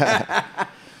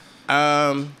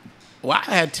 Well, I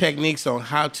had techniques on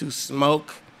how to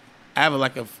smoke. I have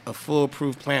a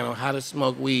foolproof plan on how to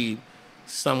smoke weed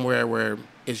somewhere where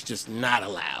it's just not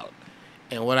allowed.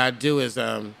 And what I do is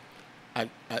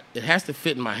it has to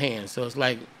fit in my hand. So it's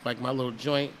like my little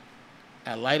joint.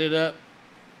 I light it up.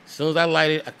 As soon as I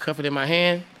light it, I cuff it in my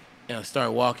hand, and I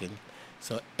start walking.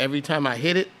 So every time I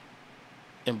hit it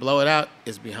and blow it out,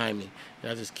 it's behind me.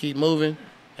 And I just keep moving,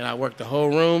 and I work the whole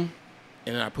room,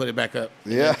 and then I put it back up.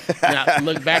 Yeah. And I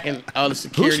look back, and all the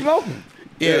security. Who's smoking?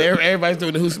 Yeah, everybody's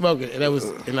doing the who's smoking.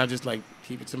 And I just like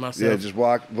keep it to myself. Yeah, just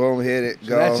walk, boom, hit it, go.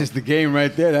 So that's just the game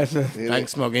right there. That's I can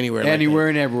smoke anywhere. Anywhere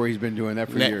and everywhere. He's been doing that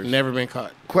for years. Never been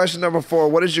caught. Question number 4,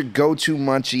 what is your go-to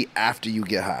munchie after you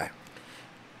get high?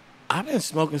 I've been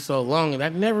smoking so long, and I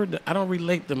don't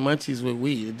relate the munchies with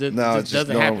weed. It just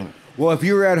doesn't happen. Well, if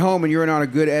you were at home and you're on a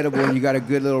good edible and you got a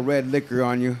good little red liquor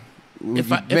on you, if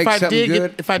I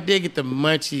did get the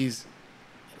munchies,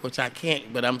 which I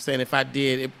can't, but I'm saying if I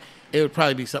did, it would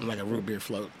probably be something like a root beer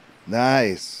float.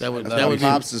 Nice. That would my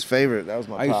pops' favorite. That was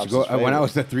my pops' favorite. When I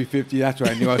was at 350, that's when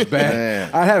I knew I was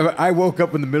bad. I woke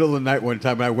up in the middle of the night one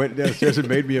time and I went downstairs and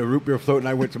made me a root beer float, and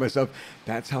I went to myself,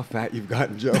 that's how fat you've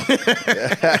gotten, Joe. You know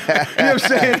what I'm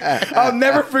saying? I'll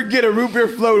never forget a root beer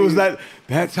float. It was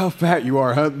that's how fat you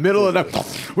are, huh? Middle of the night.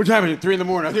 What time is it? 3 in the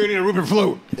morning. I think I need a root beer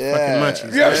float. Yeah. Fucking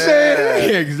munchies. You know what I'm saying?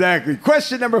 Yeah, exactly.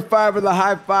 Question number 5 of the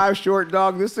high 5, Short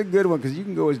Dog. This is a good one because you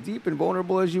can go as deep and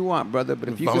vulnerable as you want, brother. But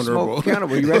if you can smoke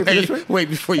cannibal, you ready for this one? Wait,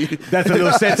 before you. That's a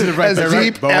little sensitive right there,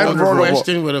 right? Deep and vulnerable.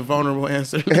 Question with a vulnerable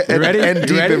answer. You ready? And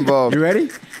deep involved. You ready?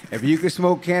 If you could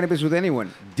smoke cannabis with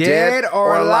anyone, dead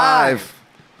or alive,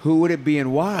 who would it be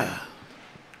and why?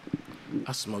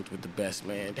 I smoked with the best,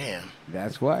 man. Damn.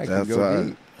 That's why. That's can go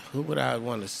deep. Who would I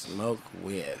want to smoke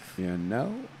with? You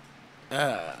know?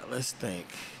 Let's think.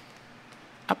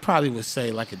 I probably would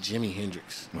say like a Jimi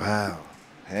Hendrix. Wow.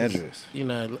 Hendrix. You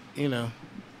know.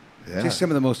 Yeah. Just some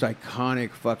of the most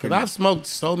iconic fucking. Because I've smoked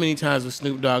so many times with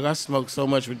Snoop Dogg. I smoked so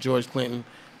much with George Clinton.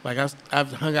 Like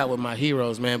I've hung out with my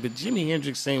heroes, man. But Jimi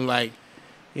Hendrix seemed like,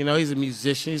 he's a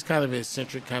musician. He's kind of an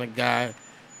eccentric kind of guy.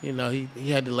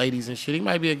 He had the ladies and shit. He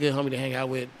might be a good homie to hang out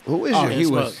with. Who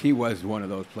is he was one of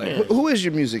those players. Yeah. Who is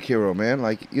your music hero, man?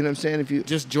 Like, you know what I'm saying? If you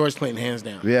just George Clinton, hands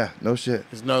down. Yeah, no shit.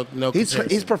 There's no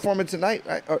He's performing tonight,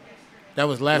 right? That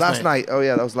was last night. Oh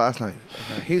yeah, that was last night.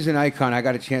 He's an icon. I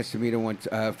got a chance to meet him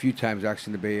a few times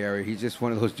actually in the Bay Area. He's just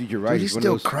one of those. You're right. Dude, he's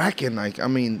still cracking. Like, I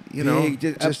mean,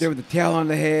 just up there with the tail on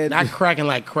the head. Not cracking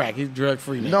like crack. He's drug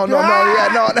free now. No.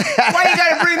 Why you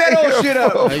gotta bring that old shit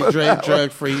up? He's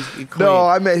drug free. He's clean. No,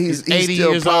 I meant he's 80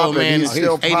 still years popping. old, man. He's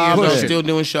still 80 popping. years old, still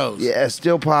doing shows. Yeah,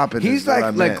 still popping. He's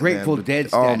like Grateful Dead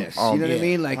status. You know what I yeah.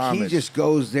 mean? Like he just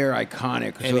goes there,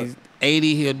 iconic. And he's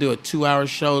 80. He'll do a 2-hour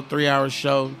show, 3-hour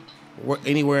show,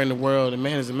 anywhere in the world. The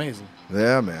man is amazing.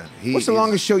 Yeah, man. What's the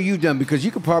longest show you've done? Because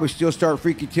you could probably still start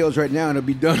Freaky Tales right now and it'll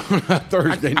be done on a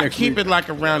Thursday next week. I keep it like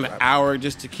around an hour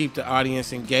just to keep the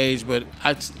audience engaged. But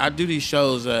I do these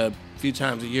shows a few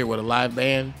times a year with a live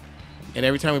band. And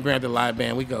every time we bring out the live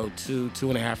band, we go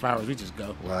 2.5 hours. We just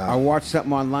go. Wow. I watched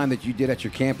something online that you did at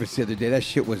your campus the other day. That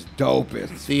shit was dope as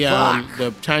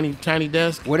the tiny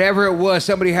desk. Whatever it was,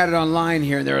 somebody had it online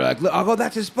here, and they were like, "Look, oh,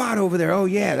 that's a spot over there." Oh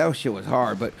yeah, that shit was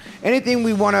hard. But anything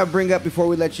we want to bring up before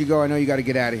we let you go? I know you got to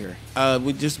get out of here.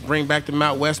 We just bring back the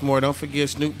Mount Westmore. Don't forget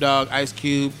Snoop Dogg, Ice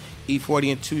Cube,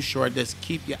 E40, and Too Short. Just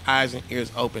keep your eyes and ears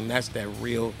open. That's that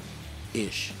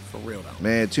real-ish. For real, though.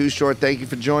 Man, Too Short, thank you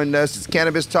for joining us. It's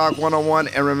Cannabis Talk 101.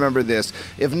 And remember this,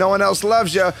 if no one else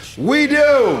loves you, we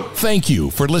do. Thank you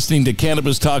for listening to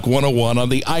Cannabis Talk 101 on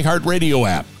the iHeartRadio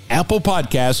app, Apple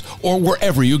Podcasts, or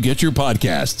wherever you get your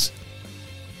podcasts.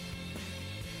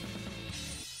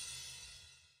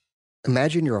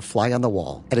 Imagine you're a fly on the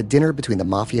wall at a dinner between the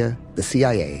Mafia, the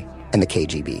CIA, and the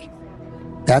KGB.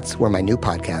 That's where my new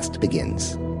podcast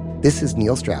begins. This is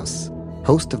Neil Strauss,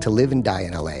 host of To Live and Die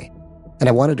in LA. And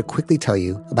I wanted to quickly tell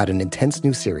you about an intense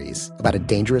new series about a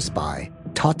dangerous spy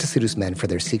taught to seduce men for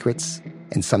their secrets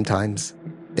and sometimes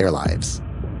their lives.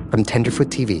 From Tenderfoot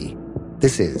TV,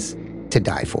 this is To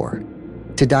Die For.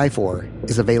 To Die For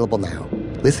is available now.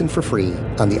 Listen for free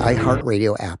on the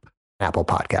iHeartRadio app, Apple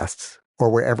Podcasts, or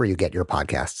wherever you get your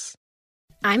podcasts.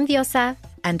 I'm Diosa.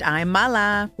 And I'm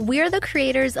Mala. We're the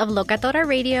creators of Locatora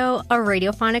Radio, a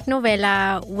radiophonic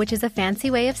novela, which is a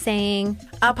fancy way of saying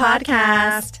a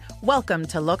podcast. Welcome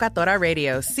to Locatora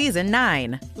Radio Season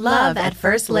 9. Love at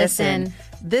First Listen.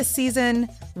 This season,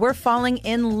 we're falling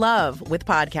in love with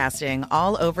podcasting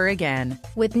all over again.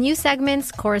 With new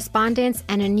segments, correspondence,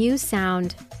 and a new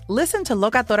sound. Listen to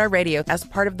Locatora Radio as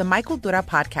part of the Michael Dura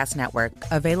Podcast Network.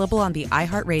 Available on the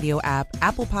iHeartRadio app,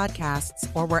 Apple Podcasts,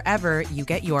 or wherever you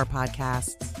get your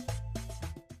podcasts.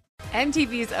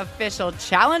 MTV's official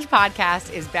Challenge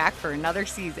podcast is back for another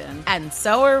season. And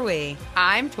so are we.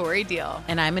 I'm Tori Deal.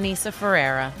 And I'm Anissa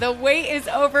Ferreira. The wait is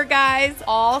over, guys.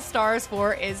 All Stars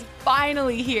 4 is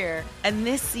finally here. And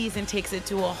this season takes it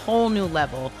to a whole new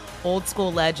level. Old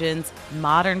school legends,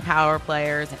 modern power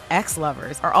players, and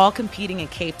ex-lovers are all competing in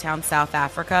Cape Town, South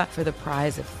Africa for the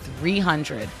prize of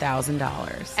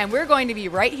 $300,000. And we're going to be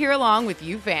right here along with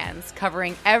you fans,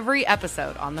 covering every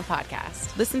episode on the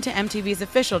podcast. Listen to MTV's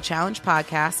official Challenge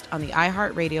podcast on the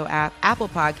iHeartRadio app, Apple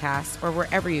Podcasts, or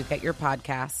wherever you get your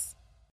podcasts.